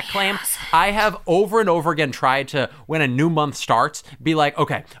to make that claim. I have over and over again tried to, when a new month starts, be like,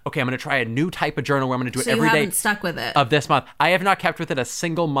 okay, I'm going to try a new type of journal where I'm going to do it every day. So you haven't stuck with it? Of this month. I have not kept with it a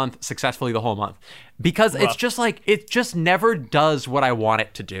single month successfully the whole month. Because it's just it just never does what I want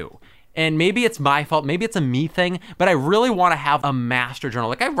it to do. And maybe it's my fault, maybe it's a me thing, but I really want to have a master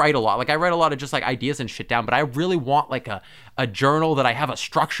journal. I write a lot. I write a lot of just ideas and shit down, but I really want a journal that I have a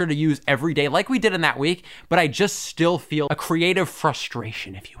structure to use every day, like we did in that week, but I just still feel a creative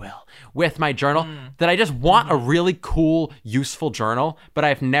frustration, if you will, with my journal, that I just want a really cool, useful journal, but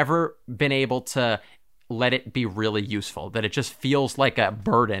I've never been able to let it be really useful, that it just feels like a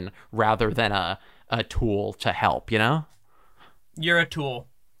burden rather than a tool to help, you know? You're a tool.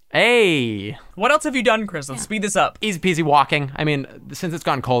 Hey! What else have you done, Chris? Let's speed this up. Easy peasy walking. I mean, since it's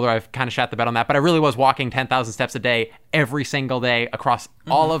gone colder, I've kind of shat the bed on that, but I really was walking 10,000 steps a day every single day across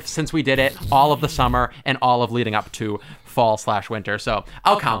since we did it, all of the summer, and all of leading up to fall/winter. So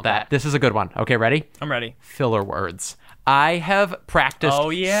I'll count that. This is a good one. Okay, ready? I'm ready. Filler words. I have practiced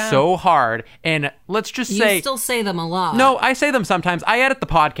so hard, and let's just say... You still say them a lot. No, I say them sometimes. I edit the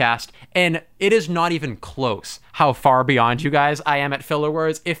podcast, and it is not even close how far beyond you guys I am at filler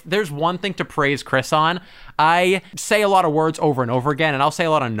words. If there's one thing to praise Chris on, I say a lot of words over and over again, and I'll say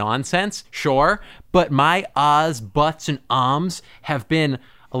a lot of nonsense, sure, but my ahs, buts, and ums have been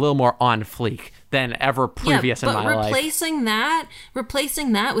a little more on fleek than ever previous in my life. But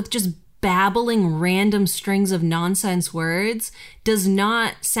replacing that with just babbling random strings of nonsense words does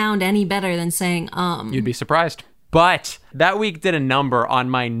not sound any better than saying You'd be surprised. But that week did a number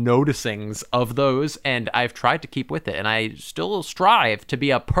on my noticings of those, and I've tried to keep with it, and I still strive to be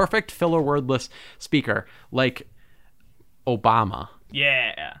a perfect filler wordless speaker like Obama.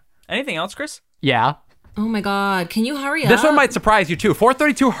 Yeah. Anything else, Chris? Yeah. Oh my God! Can you hurry up? This one might surprise you too.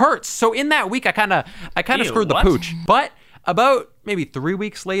 432 hertz. So in that week, I kind of screwed the pooch. But about maybe 3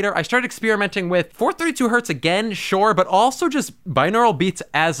 weeks later, I started experimenting with 432 hertz again, sure, but also just binaural beats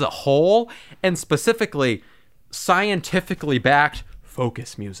as a whole, and specifically scientifically backed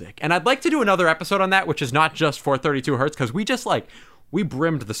focus music. And I'd like to do another episode on that, which is not just 432 hertz, because we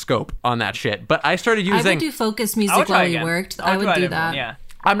brimmed the scope on that shit. But I started using... I would do focus music while you worked. I would do that. Yeah.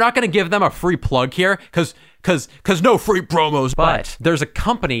 I'm not going to give them a free plug here, because no free promos, but there's a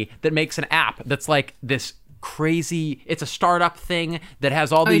company that makes an app that's like this crazy, it's a startup thing that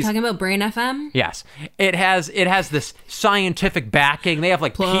has all these... Are you talking about Brain FM? Yes. It has this scientific backing. They have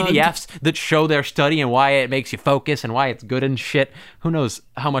PDFs that show their study and why it makes you focus and why it's good and shit. Who knows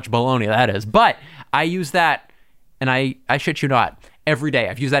how much baloney that is. But I use that, and I shit you not, every day.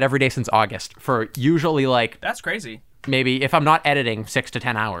 I've used that every day since August for usually That's crazy. Maybe, if I'm not editing, 6 to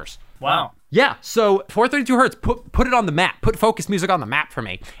 10 hours. Wow. Yeah, so 432 hertz, put it on the map. Put focus music on the map for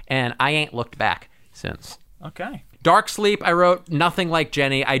me. And I ain't looked back since. Okay. Dark sleep, I wrote nothing like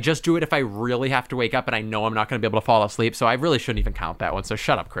Jenny. I just do it if I really have to wake up and I know I'm not going to be able to fall asleep. So I really shouldn't even count that one. So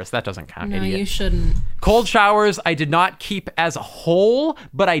shut up, Chris. That doesn't count, idiot. No, you shouldn't. Cold showers, I did not keep as a whole,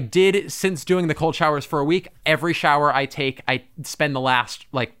 but I did, since doing the cold showers for a week, every shower I take, I spend the last,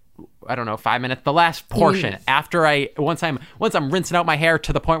 5 minutes, the last portion after once I'm rinsing out my hair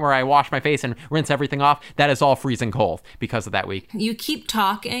to the point where I wash my face and rinse everything off, that is all freezing cold because of that week. You keep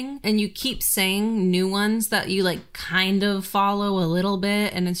talking and you keep saying new ones that you kind of follow a little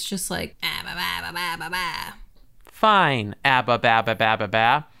bit, and it's just like, ba ba ba ba ba ba. Fine, abba ba ba ba ba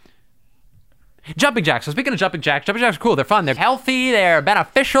ba. Jumping jacks. So speaking of jumping jacks are cool. They're fun. They're healthy. They're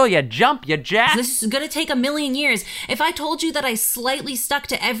beneficial. You jump, you jack. This is going to take a million years. If I told you that I slightly stuck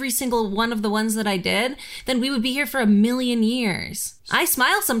to every single one of the ones that I did, then we would be here for a million years. I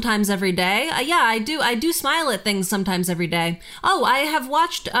smile sometimes every day. Yeah, I do. I do smile at things sometimes every day. Oh, I have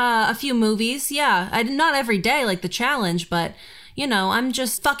watched a few movies. Yeah, not every day like the challenge, but... You know, I'm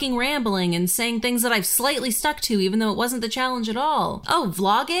just fucking rambling and saying things that I've slightly stuck to, even though it wasn't the challenge at all. Oh,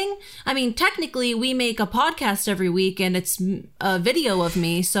 vlogging? I mean, technically, we make a podcast every week, and it's a video of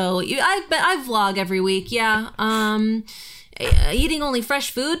me, so I vlog every week, yeah. Eating only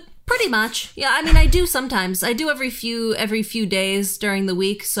fresh food? Pretty much. Yeah, I mean, I do sometimes. I do every few days during the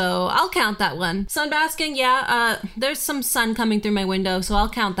week, so I'll count that one. Sunbasking, yeah, there's some sun coming through my window, so I'll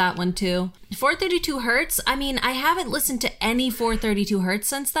count that one too. 432 Hertz, I mean, I haven't listened to any 432 Hertz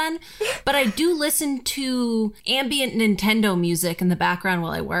since then, but I do listen to ambient Nintendo music in the background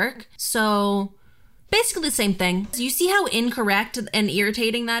while I work, so... Basically the same thing. You see how incorrect and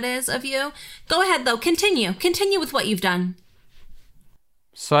irritating that is of you? Go ahead, though. Continue. Continue with what you've done.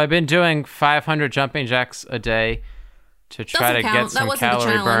 So I've been doing 500 jumping jacks a day to try to get some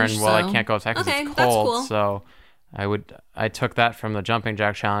calorie burn while I can't go outside because it's cold. That's cool. So I took that from the jumping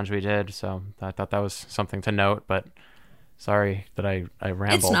jack challenge we did. So I thought that was something to note, but sorry that I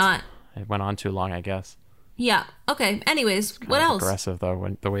rambled. It's not. It went on too long, I guess. Yeah. Okay. Anyways, what else? Aggressive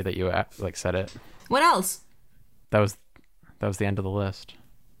though, the way that you said it. What else? That was the end of the list.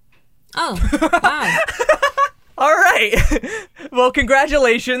 Oh, wow. All right. Well,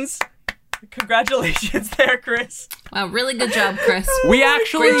 congratulations. Congratulations there, Chris. Wow, really good job, Chris. We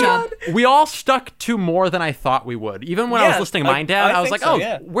actually, great job. We all stuck to more than I thought we would. Even when I was listening to mine down, I was like,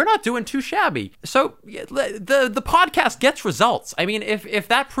 we're not doing too shabby. So the podcast gets results. I mean, if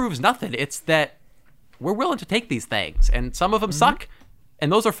that proves nothing, it's that we're willing to take these things. And some of them suck,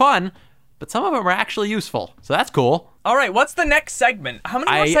 and those are fun, but some of them are actually useful. So that's cool. All right, what's the next segment? How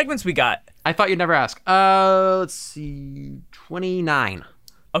many more segments we got? I thought you'd never ask. Let's see, 29.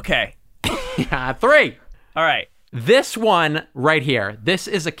 Okay. 3. All right. This one right here, this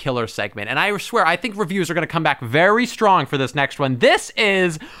is a killer segment. And I swear, I think reviews are going to come back very strong for this next one. This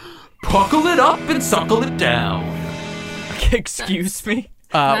is Puckle It Up and Suckle It Down. Excuse me?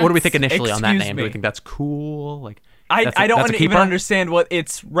 What do we think initially on that name? Do we think that's cool? Like, I don't even understand what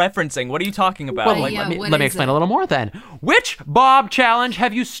it's referencing. What are you talking about? Well, let me explain a little more then. Which Bob challenge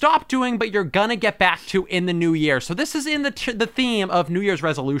have you stopped doing but you're gonna get back to in the new year? So this is in the theme of New Year's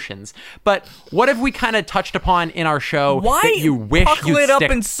resolutions. But what have we kind of touched upon in our show that you wish you'd puckle it up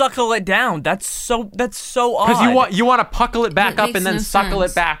and suckle it down? That's so odd. Because you want to puckle it back up and then suckle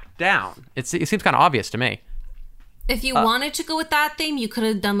it back down. It seems kind of obvious to me. If you wanted to go with that theme, you could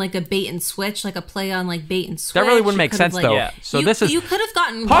have done like a bait and switch, like a play on like bait and switch. That really wouldn't make sense though. Yeah. So you could have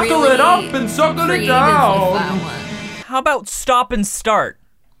gotten Puckle really it up and suckle it down. How about stop and start?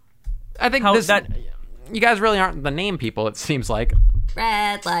 I think you guys really aren't the name people, it seems like.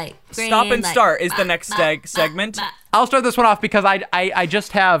 Red light, green stop and light. start is the next segment. I'll start this one off because I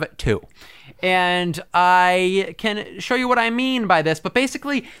just have 2. And I can show you what I mean by this, but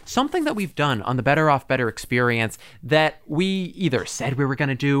basically something that we've done on the Better Off Better experience that we either said we were going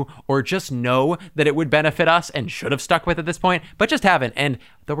to do or just know that it would benefit us and should have stuck with at this point, but just haven't, and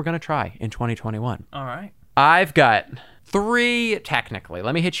that we're going to try in 2021. All right. I've got 3 technically.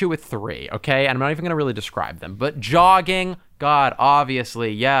 Let me hit you with 3, okay? And I'm not even going to really describe them, but jogging, God,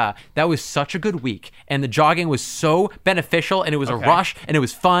 obviously, yeah. That was such a good week. And the jogging was so beneficial, and it was a rush, and it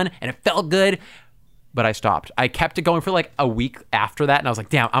was fun, and it felt good. But I stopped. I kept it going for like a week after that, and I was like,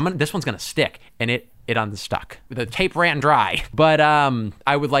 damn, this one's going to stick. And it unstuck. The tape ran dry. But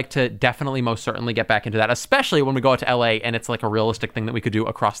I would like to definitely, most certainly get back into that, especially when we go out to LA, and it's like a realistic thing that we could do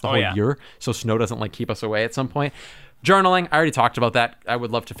across the whole year, so snow doesn't like keep us away at some point. Journaling, I already talked about that. I would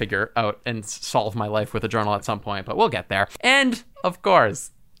love to figure out and solve my life with a journal at some point, but we'll get there. And, of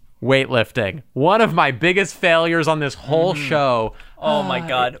course, weightlifting. One of my biggest failures on this whole show. Oh my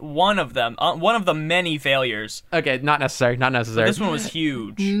God. One of them. One of the many failures. Okay, not necessary. But this one was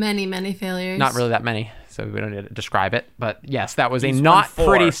huge. Many failures. Not really that many, so we don't need to describe it. But yes, that was a not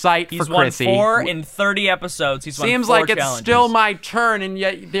pretty sight for Chrissy. He's won 4 in 30 episodes. He's won 4 Seems like challenges. It's still my turn, and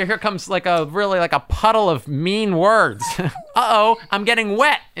yet here comes like a puddle of mean words. Uh-oh, I'm getting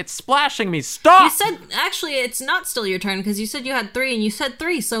wet. It's splashing me. Stop! You said, actually, it's not still your turn, because you said you had 3, and you said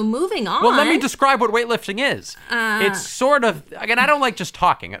 3, so moving on. Well, let me describe what weightlifting is. It's sort of, again, I don't like just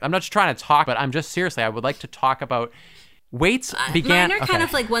talking. I'm not just trying to talk, but I'm just seriously, I would like to talk about Weights began... Mine are kind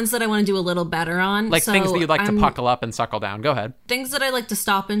of like ones that I want to do a little better on. Like things that you'd like to puckle up and suckle down. Go ahead. Things that I like to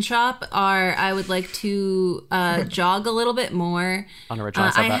stop and shop are I would like to jog a little bit more.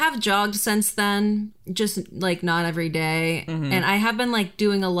 Unoriginal, I have jogged since then, just like not every day. Mm-hmm. And I have been like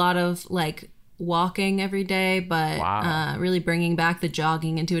doing a lot of like walking every day, but really bringing back the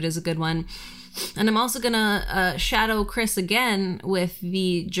jogging into it is a good one. And I'm also going to shadow Chris again with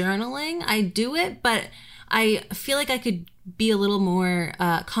the journaling. I do it, but I feel like I could be a little more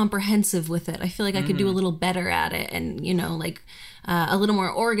comprehensive with it. I feel like I could do a little better at it and, you know, like a little more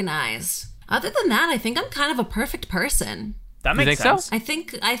organized. Other than that, I think I'm kind of a perfect person. That makes sense. So? I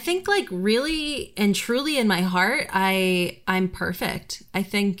think like really and truly in my heart, I'm perfect. I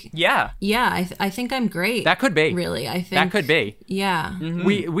think. Yeah. Yeah. I think I'm great. That could be. Really. I think. That could be. Yeah. Mm-hmm.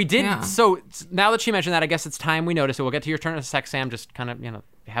 We did. Yeah. So now that she mentioned that, I guess it's time we notice it. We'll get to your turn as sex, Sam. Just kind of, you know,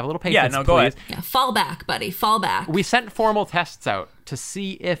 have a little patience. Yeah. No, go ahead. Yeah. Fall back, buddy. Fall back. We sent formal tests out to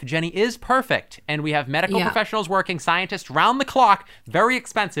see if Jenny is perfect. And we have medical professionals working, scientists round the clock, very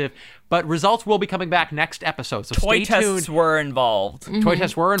expensive, but results will be coming back next episode. So Toy stay tuned. Tests were involved. Mm-hmm. Toy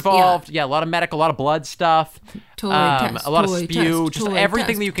tests were involved. Yeah, a lot of medical, a lot of blood stuff. A lot of spew, just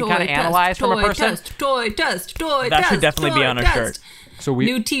everything that you can kind of analyze from a person. Toy test. That should definitely be on a shirt. So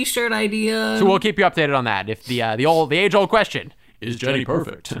new T-shirt idea. So we'll keep you updated on that. If the age-old question, is Jenny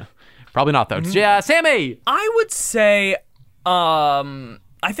perfect? Probably not, though. Mm-hmm. Yeah, Sammy! I would say,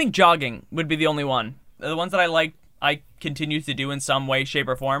 I think jogging would be the only one. The ones that I like, I continue to do in some way, shape,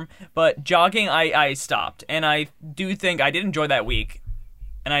 or form. But jogging, I stopped. And I do think I did enjoy that week.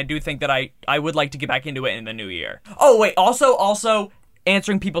 And I do think that I would like to get back into it in the new year. Oh, wait. Also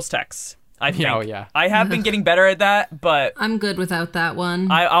answering people's texts. I think. Oh, yeah. I have been getting better at that, but... I'm good without that one.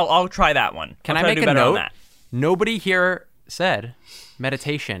 I'll try that one. Can I make a note? Nobody here said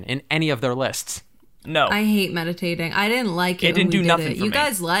meditation in any of their lists. No. I hate meditating. I didn't like it. It didn't do nothing for me. You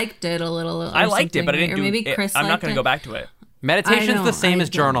guys liked it a little. I liked it, but I didn't do it. Maybe Chris I'm not going to go back to it. Meditation's the same as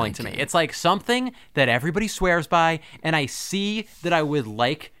journaling to me. It's like something that everybody swears by, and I see that I would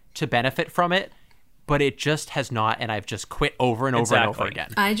like to benefit from it, but it just has not, and I've just quit over and over and over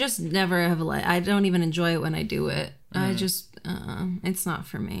again. I just never have I don't even enjoy it when I do it. I just, it's not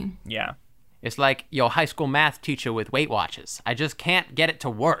for me. Yeah. It's like your high school math teacher with Weight Watchers. I just can't get it to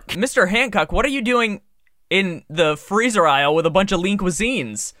work. Mr. Hancock, what are you doing in the freezer aisle with a bunch of lean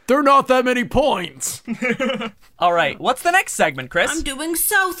cuisines? There are not that many points. All right, what's the next segment, Chris? I'm doing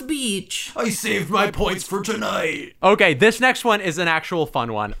South Beach. I saved my points for tonight. Okay, this next one is an actual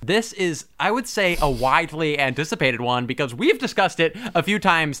fun one. This is, I would say, a widely anticipated one because we've discussed it a few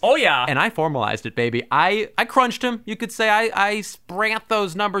times. Oh, yeah. And I formalized it, baby. I crunched them. You could say I sprant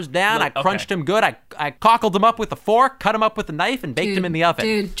those numbers down. I crunched them good. I cockled them up with a fork, cut them up with a knife, and baked them in the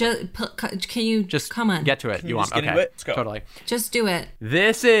oven. Dude, can you just come on? Get to it. You want? Okay. Let's go. Totally. Just do it.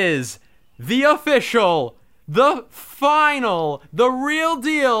 This is the official, the final, the real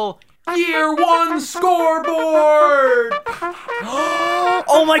deal Year 1 scoreboard!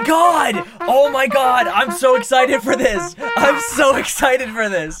 Oh my god! Oh my god! I'm so excited for this! I'm so excited for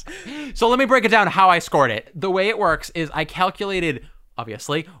this! So let me break it down how I scored it. The way it works is I calculated,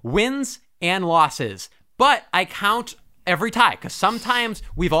 obviously, wins and losses, but I count every tie, because sometimes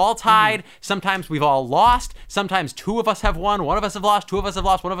we've all tied, sometimes we've all lost, sometimes two of us have won, one of us have lost, two of us have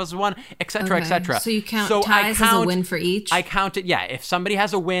lost, one of us has won, etc., etc. So you count ties as a win for each? I count it, yeah. If somebody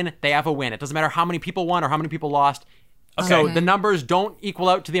has a win, they have a win. It doesn't matter how many people won or how many people lost. Okay. So the numbers don't equal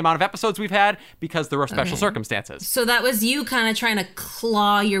out to the amount of episodes we've had because there were special circumstances. So that was you kind of trying to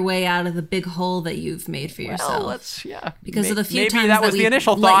claw your way out of the big hole that you've made for yourself. Because of the few times that was the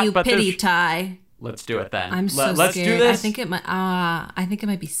initial thought, let you pity tie. Let's do it then. I'm so scared. Let's do this. I think it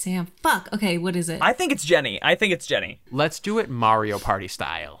might be Sam. Fuck. Okay, what is it? I think it's Jenny. Let's do it Mario Party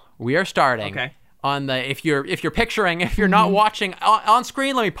style. We are starting on the if you're not watching on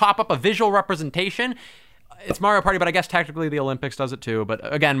screen, let me pop up a visual representation. It's Mario Party, but I guess technically the Olympics does it too. But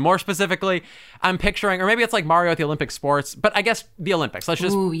again, more specifically, I'm picturing, or maybe it's like Mario at the Olympic sports, but I guess the Olympics. Let's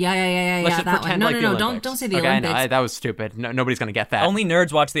just Let's just pretend like the Olympics. Don't say the Olympics. No, that was stupid. Nobody's gonna get that. Only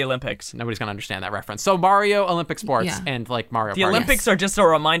nerds watch the Olympics. Nobody's gonna understand that reference. So Mario Olympic sports and like Mario Party. The Olympics are just a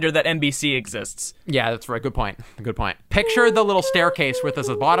reminder that NBC exists. Yeah, that's right. Good point. Picture the little staircase with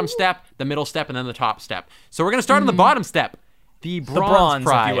the bottom step, the middle step, and then the top step. So we're gonna start on the bottom step, the bronze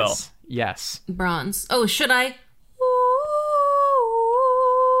prize, if you will. Yes. Bronze. Oh, should I?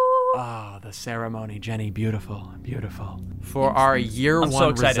 Oh, the ceremony, Jenny. Beautiful. For our year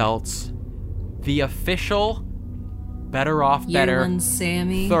 1 results, the official Better Off Better year 1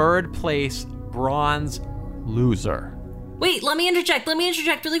 Sammy 3rd place bronze loser Wait, let me interject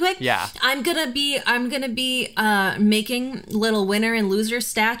really quick. Yeah. I'm gonna be making little winner and loser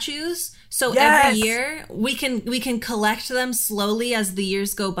statues. So every year we can collect them slowly as the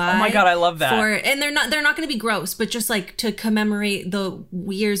years go by. Oh my God, I love that. And they're not going to be gross, but just like to commemorate the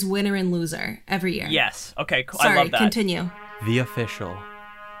year's winner and loser every year. Yes. Okay, cool. Sorry, I love that. Continue. The official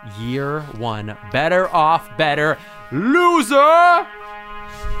year 1 Better Off Better loser,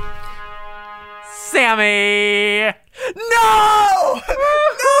 Sammy. No!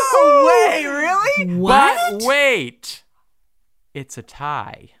 No way, really? What? But wait. It's a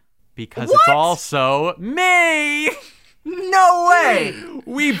tie. Because it's also me. No way.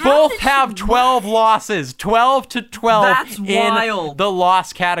 We both have 12 losses. 12 to 12 That's wild. In the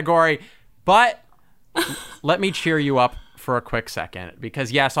loss category. But let me cheer you up for a quick second.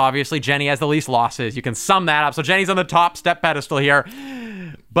 Because yes, obviously Jenny has the least losses. You can sum that up. So Jenny's on the top step pedestal here.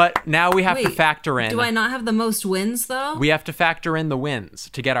 But now we have to factor in. Do I not have the most wins, though? We have to factor in the wins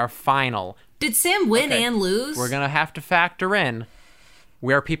to get our final. Did Sam win and lose? We're going to have to factor in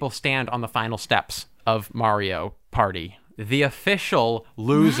where people stand on the final steps of Mario Party. The official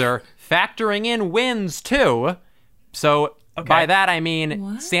loser, factoring in wins too. So by that I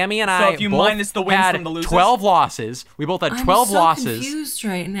mean Sammy and I if you both minus the wins had from the losers? 12 losses. We both had 12 losses. I'm so confused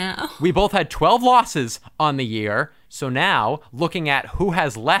right now. We both had 12 losses on the year. So now, looking at who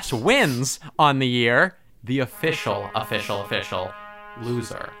has less wins on the year, the official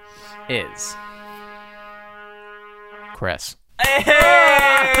loser is Chris. Hey!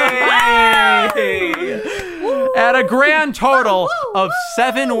 At a grand total of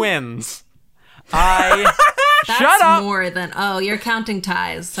 7 wins. That's shut up. more than you're counting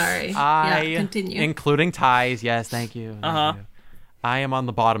ties. Sorry. Continue. Including ties. Yes, thank you. Thank you. I am on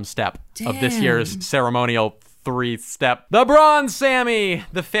the bottom step of this Damn. year's ceremonial 3-step. The Bronze Sammy,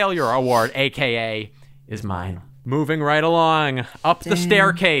 the Failure Award, aka, is mine. Moving right along up the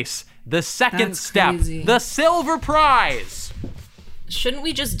staircase. The second step. Crazy. The Silver Prize. Shouldn't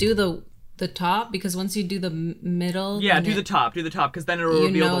we just do the top? Because once you do the middle... Yeah, do the top, because then it'll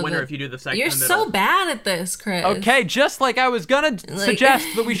reveal the winner if you do the second. You're so bad at this, Chris. Okay, just like I was gonna suggest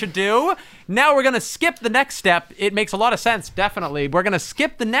that we should do, now we're gonna skip the next step. It makes a lot of sense, definitely. We're gonna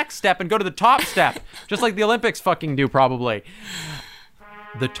skip the next step and go to the top step, just like the Olympics fucking do, probably.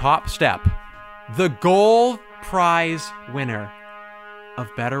 The top step. The gold prize winner of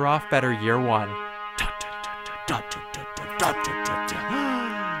Better Off Better Year 1.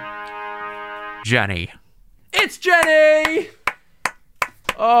 Jenny. It's Jenny!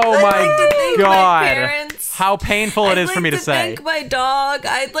 Oh my God. My parents. How painful it is for me to say. I'd like to thank my dog.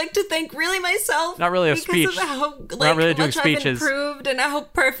 I'd like to thank really myself. Not really a speech. Of how, not really doing much speeches. I've improved and how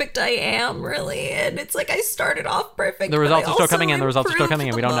perfect I am, really. And it's like I started off perfect. The results are still coming in. The results are still coming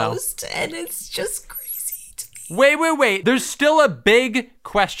in. We don't know. And it's just crazy to me. Wait. There's still a big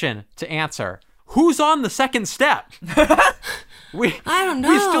question to answer. Who's on the second step? I don't know.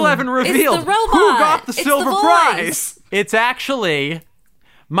 We still haven't revealed it's the robot. who got the it's silver the prize. It's actually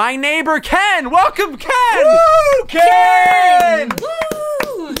my neighbor Ken. Welcome, Ken. Woo! Ken!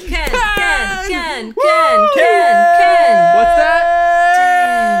 Woo! Ken. What's that?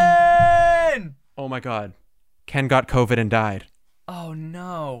 Ken! Oh my God. Ken got COVID and died. Oh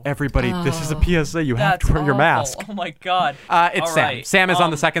no. Everybody, this is a PSA. You have to wear your mask. Oh my God. It's All Sam. right. Sam is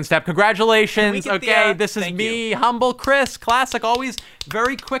on the second step. Congratulations. Can we Okay, get this is thank me, you. humble Chris. Classic. Always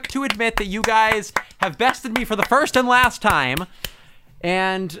very quick to admit that you guys have bested me for the first and last time.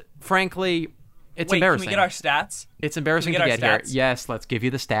 And frankly, it's embarrassing. Can we get our stats? It's embarrassing to our get here. stats? Yes, let's give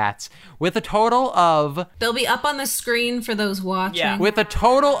you the stats. With a total of... They'll be up on the screen for those watching. Yeah. With a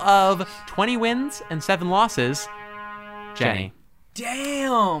total of 20 wins and 7 losses, Jenny.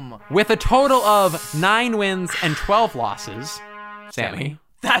 Damn. With a total of 9 wins and 12 losses, Sammy.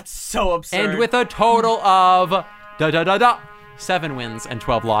 That's so absurd. And with a total of 7 wins and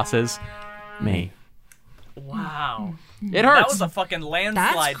 12 losses, me. Wow. It hurts. That was a fucking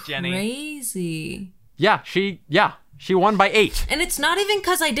landslide, That's Jenny. crazy. Yeah, she won by 8. And it's not even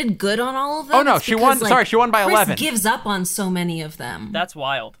because I did good on all of them. Oh, no, it's she because, won. She won by Chris 11. Gives up on so many of them. That's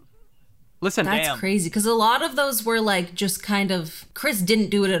wild. Listen, That's Damn. crazy because a lot of those were like just kind of Chris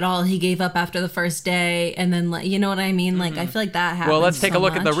didn't do it at all. He gave up after the first day, and then like you know what I mean. Like I feel like that happens. well, let's take so a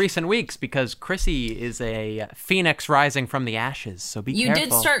look at the much. recent weeks because Chrissy is a phoenix rising from the ashes. So be You careful.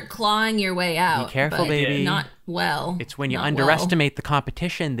 did start clawing your way out. Be careful, but baby. Not well. It's when you Not underestimate the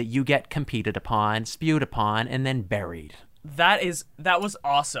competition that you get competed upon, spewed upon, and then buried. That was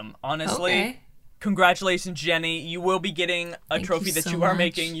awesome. Honestly. Okay. Congratulations, Jenny. You will be getting a Thank trophy you that so you are much.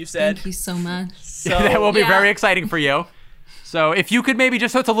 making, you said. Thank you so much. So, That will be Yeah. very exciting for you. So if you could maybe,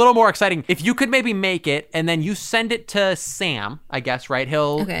 just so it's a little more exciting, if you could maybe make it and then you send it to Sam, I guess, right?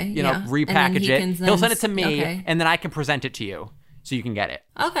 He'll, repackage it. He'll send it to me and then I can present it to you so you can get it.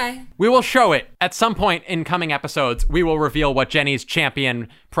 Okay. We will show it at some point in coming episodes. We will reveal what Jenny's champion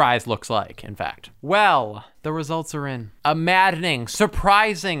prize looks like, in fact. Well, the results are in. A maddening,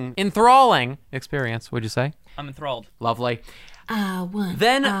 surprising, enthralling experience, would you say? I'm enthralled. Lovely. One.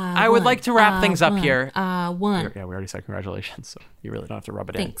 Then I would like to wrap things up here. One. Yeah, we already said congratulations, so you really don't have to rub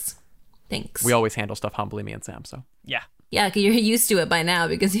it in. Thanks. We always handle stuff humbly, me and Sam, so. Yeah. Yeah, because you're used to it by now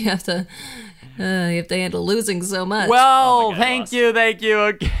because you have to handle losing so much. Well, thank you.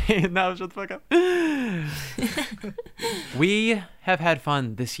 Okay, now shut the fuck up. We have had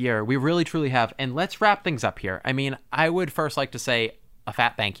fun this year. We really, truly have. And let's wrap things up here. I mean, I would first like to say a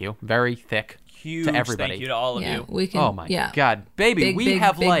fat thank you, very thick, huge to everybody. Thank you to all of you. We can, oh my God, baby,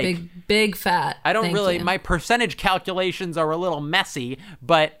 big fat. I don't my percentage calculations are a little messy,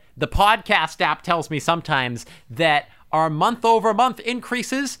 but the podcast app tells me sometimes that our month-over-month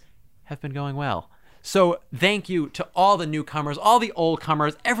increases have been going well. So thank you to all the newcomers, all the old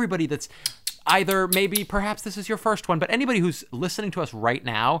comers, everybody that's either maybe perhaps this is your first one, but anybody who's listening to us right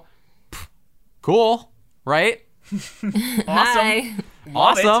now, cool, right? Hi.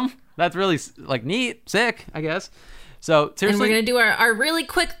 Awesome. That's really neat, sick, I guess. So seriously, and we're gonna do our really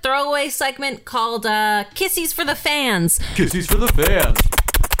quick throwaway segment called "Kissies for the Fans." Kissies for the fans.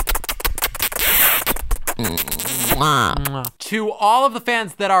 To all of the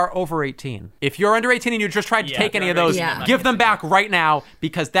fans that are over 18, if you're under 18 and you just tried to take any of those, give them back right now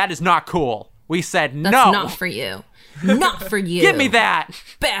because that is not cool. We said no. That's not for you. Not for you. Give me that.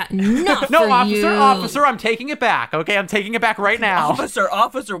 Not no, for you. No, officer, I'm taking it back. Okay, I'm taking it back right now.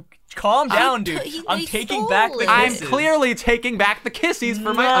 Officer, calm down, dude. I'm taking back the kisses. I'm clearly taking back the kissies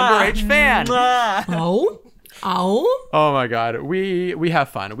for my underage fan. Oh my God. We have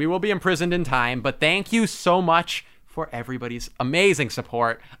fun. We will be imprisoned in time, but thank you so much for everybody's amazing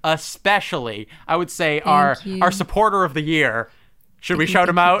support, especially, I would say, our supporter of the year. Should we shout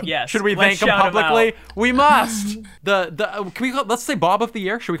him out? Yes. Should we thank him publicly? We must. Let's say Bob of the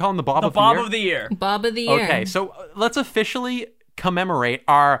Year. Should we call him the Bob of the Year? Bob of the Year. Bob of the Year. Okay, so let's officially commemorate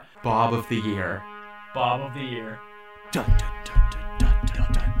our Bob of the Year. Bob of the Year. Dun, dun, dun, dun, dun,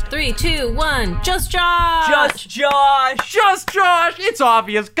 dun, dun. 3, 2, 1. Just Josh. Just Josh. Just Josh. It's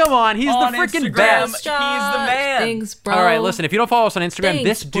obvious. Come on. He's the freaking best. He's the man. Thanks, bro. All right, listen. If you don't follow us on Instagram,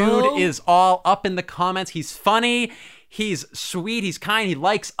 this dude is all up in the comments. He's funny. He's sweet. He's kind. He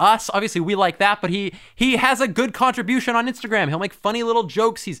likes us. Obviously, we like that. But he has a good contribution on Instagram. He'll make funny little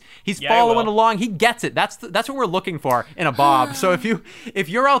jokes. He's following along. He gets it. That's what we're looking for in a Bob. So if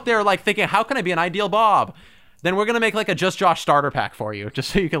you're out there thinking, how can I be an ideal Bob? Then we're gonna make a Just Josh starter pack for you,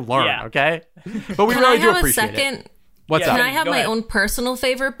 just so you can learn. Yeah. Okay. But we really do appreciate it. What's up? Can I have my own personal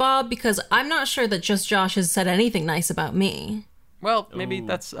favorite Bob? Because I'm not sure that Just Josh has said anything nice about me. Well, maybe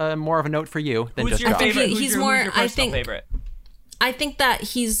that's more of a note for you than Who's Just your Josh. favorite? Who's your personal favorite? I think that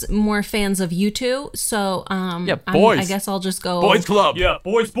he's more fans of you two, so boys. I guess I'll just go Boys Club. Yeah,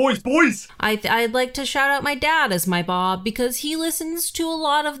 boys. I'd like to shout out my dad as my Bob because he listens to a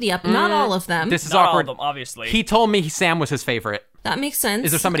lot of the not all of them. This is not awkward. All of them, obviously. He told me Sam was his favorite. That makes sense.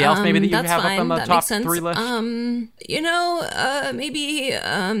 Is there somebody else maybe that you have fine. up on the that top 3 list? Maybe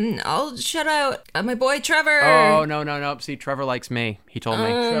I'll shout out my boy Trevor. Oh no. See, Trevor likes me. He told me.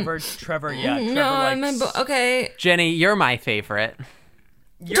 Trevor. Yeah. Trevor likes. Okay. Jenny, you're my favorite.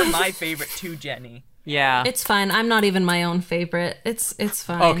 You're my favorite too, Jenny. Yeah. It's fine. I'm not even my own favorite. It's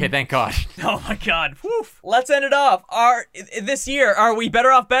fine. Okay, thank God. Oh my God. Woof. Let's end it off. This year, are we better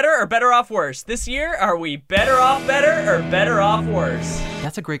off better or better off worse? This year, are we better off better or better off worse?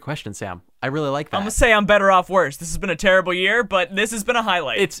 That's a great question, Sam. I really like that. I'm going to say I'm better off worse. This has been a terrible year, but this has been a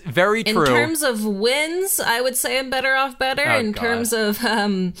highlight. It's very true. In terms of wins, I would say I'm better off better. In terms of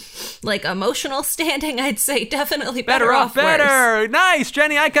emotional standing, I'd say definitely better off better. Worse. Nice,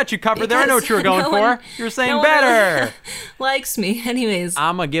 Jenny. I got you covered there. I know what you were going for. You're saying better. Really likes me. Anyways.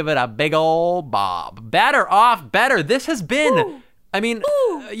 I'm going to give it a big old Bob. Better off better. This has been... Woo. I mean,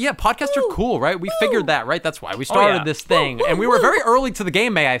 podcasts are cool, right? We figured that, right? That's why we started this thing. And we were very early to the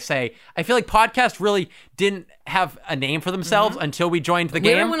game, may I say. I feel like podcasts really didn't have a name for themselves until we joined the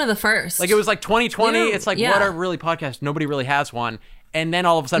game. We were one of the first. It was 2020. It's what are really podcasts? Nobody really has one. And then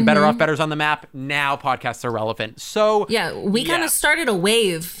all of a sudden, Better Off Better's on the map. Now podcasts are relevant. So we kind of started a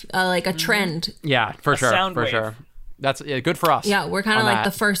wave, a trend. Yeah, for sure. Sound wave. Sure. That's good for us. Yeah, we're kind of like the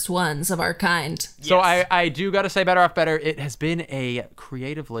first ones of our kind. So yes. I do got to say, Better Off Better, it has been a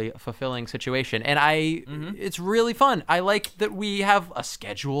creatively fulfilling situation. And it's really fun. I like that we have a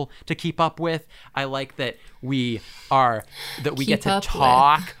schedule to keep up with. I like that we get to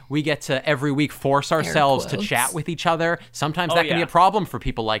talk. We get to every week force ourselves to chat with each other. Sometimes that can be a problem for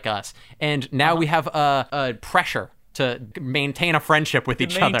people like us. And now we have a pressure to maintain a friendship with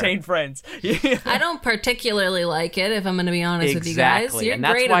each other. Maintain friends. I don't particularly like it, if I'm going to be honest with you guys. You're and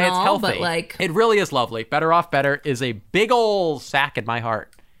that's great why and it's all, healthy. But like, it really is lovely. Better Off Better is a big old sack in my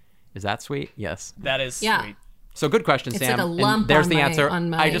heart. Is that sweet? Yes. That is sweet. So good question, Sam. Like a lump there's on the answer.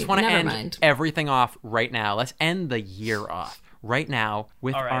 I just want to end everything off right now. Let's end the year off right now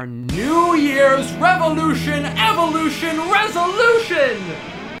with our New Year's Revolution, Evolution, Resolution.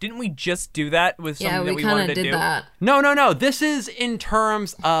 Didn't we just do that with something that we wanted to do? That. No. This is in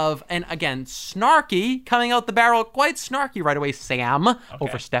terms of, and again, snarky, coming out the barrel, quite snarky right away, Sam,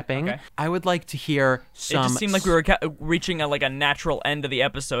 overstepping. Okay. I would like to hear some... It just seemed like we were reaching a natural end of the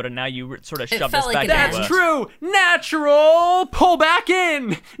episode, and now you sort of shoved us back. That's true! Natural! Pull back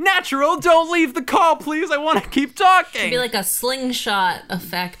in! Natural, don't leave the call, please. I want to keep talking. It'd be like a slingshot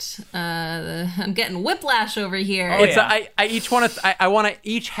effect. I'm getting whiplash over here. I want to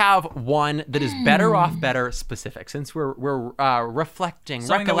each have one that is Better Off Better specific, since we're reflecting,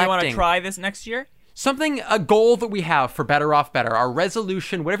 something that we want to try this next year. A goal that we have for Better Off Better, our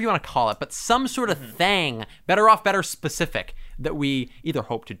resolution, whatever you want to call it, but some sort of thing, Better Off Better specific, that we either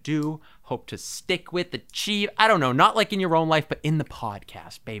hope to do, hope to stick with, achieve. I don't know, not like in your own life, but in the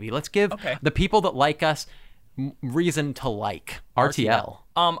podcast, baby. Let's give the people that like us reason to like RTL.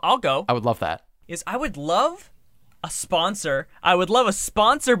 I'll go. I would love that. I would love a sponsor. I would love a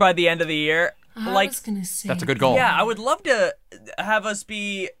sponsor by the end of the year. I was gonna say that's a good goal. Yeah, I would love to have us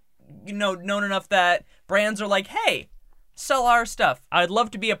be, known enough that brands are like, hey, sell our stuff. I'd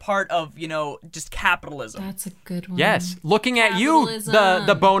love to be a part of, just capitalism. That's a good one. Yes, looking at you,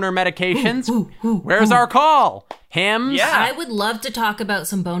 the boner medications. Where's our call? Hims? Yeah. I would love to talk about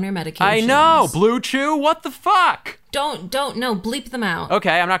some boner medications. I know. Blue Chew? What the fuck? Don't, no, bleep them out.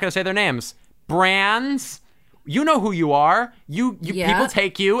 Okay, I'm not gonna say their names. Brands. You know who you are. You people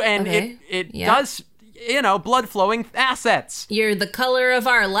take you, and it does, blood flowing assets. You're the color of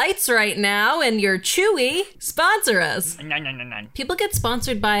our lights right now, and you're Chewy. Sponsor us. People get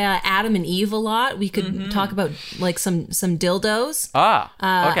sponsored by Adam and Eve a lot. We could talk about like some dildos.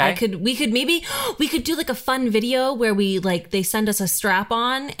 Okay. We could do like a fun video where we they send us a strap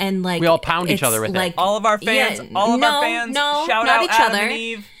on and we all pound each other with it. All of our fans. Shout out each Adam other. And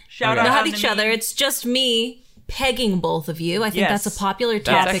Eve. Shout out not each other. It's just me pegging both of you. I think that's a popular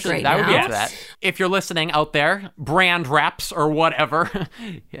topic right now. That would be into that. If you're listening out there, brand reps or whatever,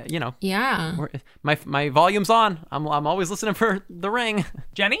 Yeah. My volume's on. I'm always listening for the ring.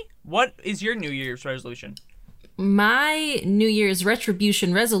 Jenny, what is your New Year's resolution? My New Year's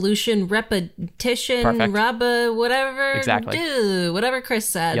retribution, resolution, repetition, whatever. Exactly. Whatever Chris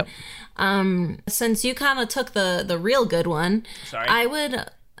said. Yep. Since you kind of took the real good one, sorry. I would...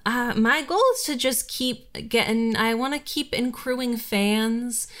 my goal is to just I want to keep accruing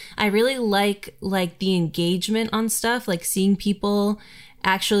fans. I really like the engagement on stuff, like seeing people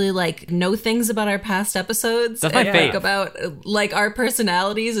actually know things about our past episodes. That's my fave. About our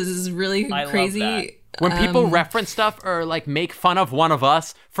personalities is really crazy. Love that. When people reference stuff or make fun of one of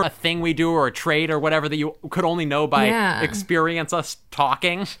us for a thing we do or a trait or whatever that you could only know by experience us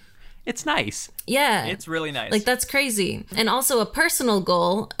talking. It's nice. Yeah. It's really nice. That's crazy. And also a personal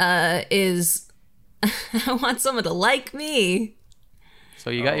goal is I want someone to like me. So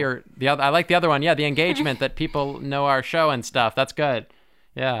you got I like the other one. Yeah, the engagement that people know our show and stuff. That's good.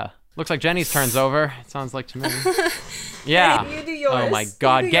 Yeah. Looks like Jenny's turn's over. It sounds like to me. Yeah. Hey, you do yours. Oh my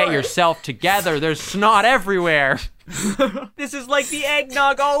God. Get yourself together. There's snot everywhere. This is like the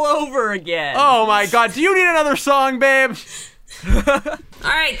eggnog all over again. Oh my God. Do you need another song, babe? All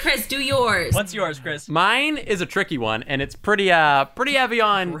right, Chris, do yours. What's yours, Chris? Mine is a tricky one, and it's pretty heavy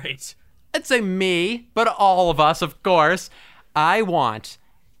on. Great. I'd say me, but all of us, of course. I want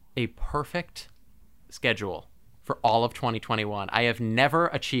a perfect schedule for all of 2021. I have never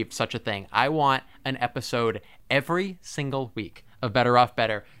achieved such a thing. I want an episode every single week of Better Off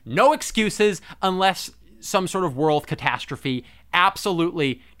Better. No excuses unless some sort of world catastrophe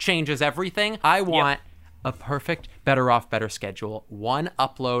absolutely changes everything. I want a perfect Better Off Better schedule. One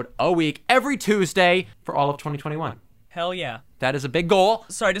upload a week every Tuesday for all of 2021. Hell yeah. That is a big goal.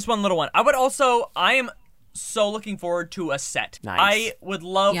 Sorry, just one little one. I am so looking forward to a set. Nice. I would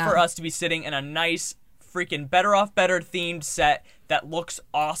love for us to be sitting in a nice freaking Better Off Better themed set that looks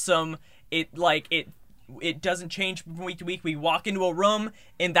awesome. It doesn't change from week to week. We walk into a room,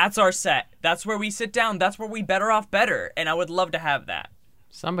 and that's our set. That's where we sit down. That's where we Better Off Better, and I would love to have that.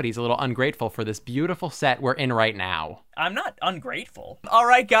 Somebody's a little ungrateful for this beautiful set we're in right now. I'm not ungrateful. All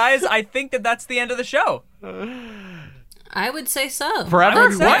right, guys, I think that's the end of the show. I would say so. Forever?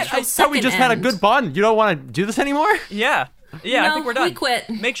 What? I thought we just had a good bond. You don't want to do this anymore? Yeah. Yeah, no, I think we're done. We quit.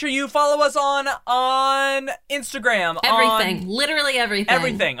 Make sure you follow us on Instagram. Everything. Literally everything.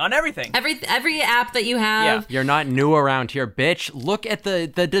 Everything. On everything. Every app that you have. Yeah. You're not new around here, bitch. Look at the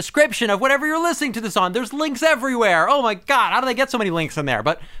description of whatever you're listening to this on. There's links everywhere. Oh my God. How do they get so many links in there?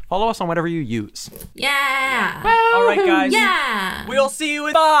 But follow us on whatever you use. Yeah. All right, guys. Yeah. We'll see you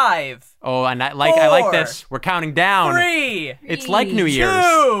in 5. Oh, and I like this. We're counting down. 3. It's like New Year's.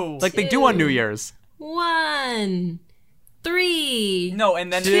 2. Like they do on New Year's. 1. 3. No,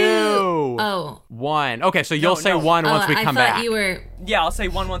 and then 2. Oh. 1. Okay, so you'll say 1 once we come back. I thought you were... Yeah, I'll say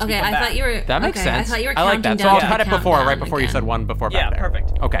 1 once we come back. Okay, I thought you were... That makes sense. I thought you were I like counting that. So I'll down cut it before, right before again. you said 1 before Yeah, back there.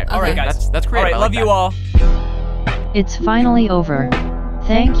 perfect. Okay. All right, guys. That's great. All right, love you all. It's finally over.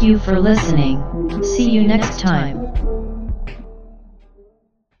 Thank you for listening. See you next time.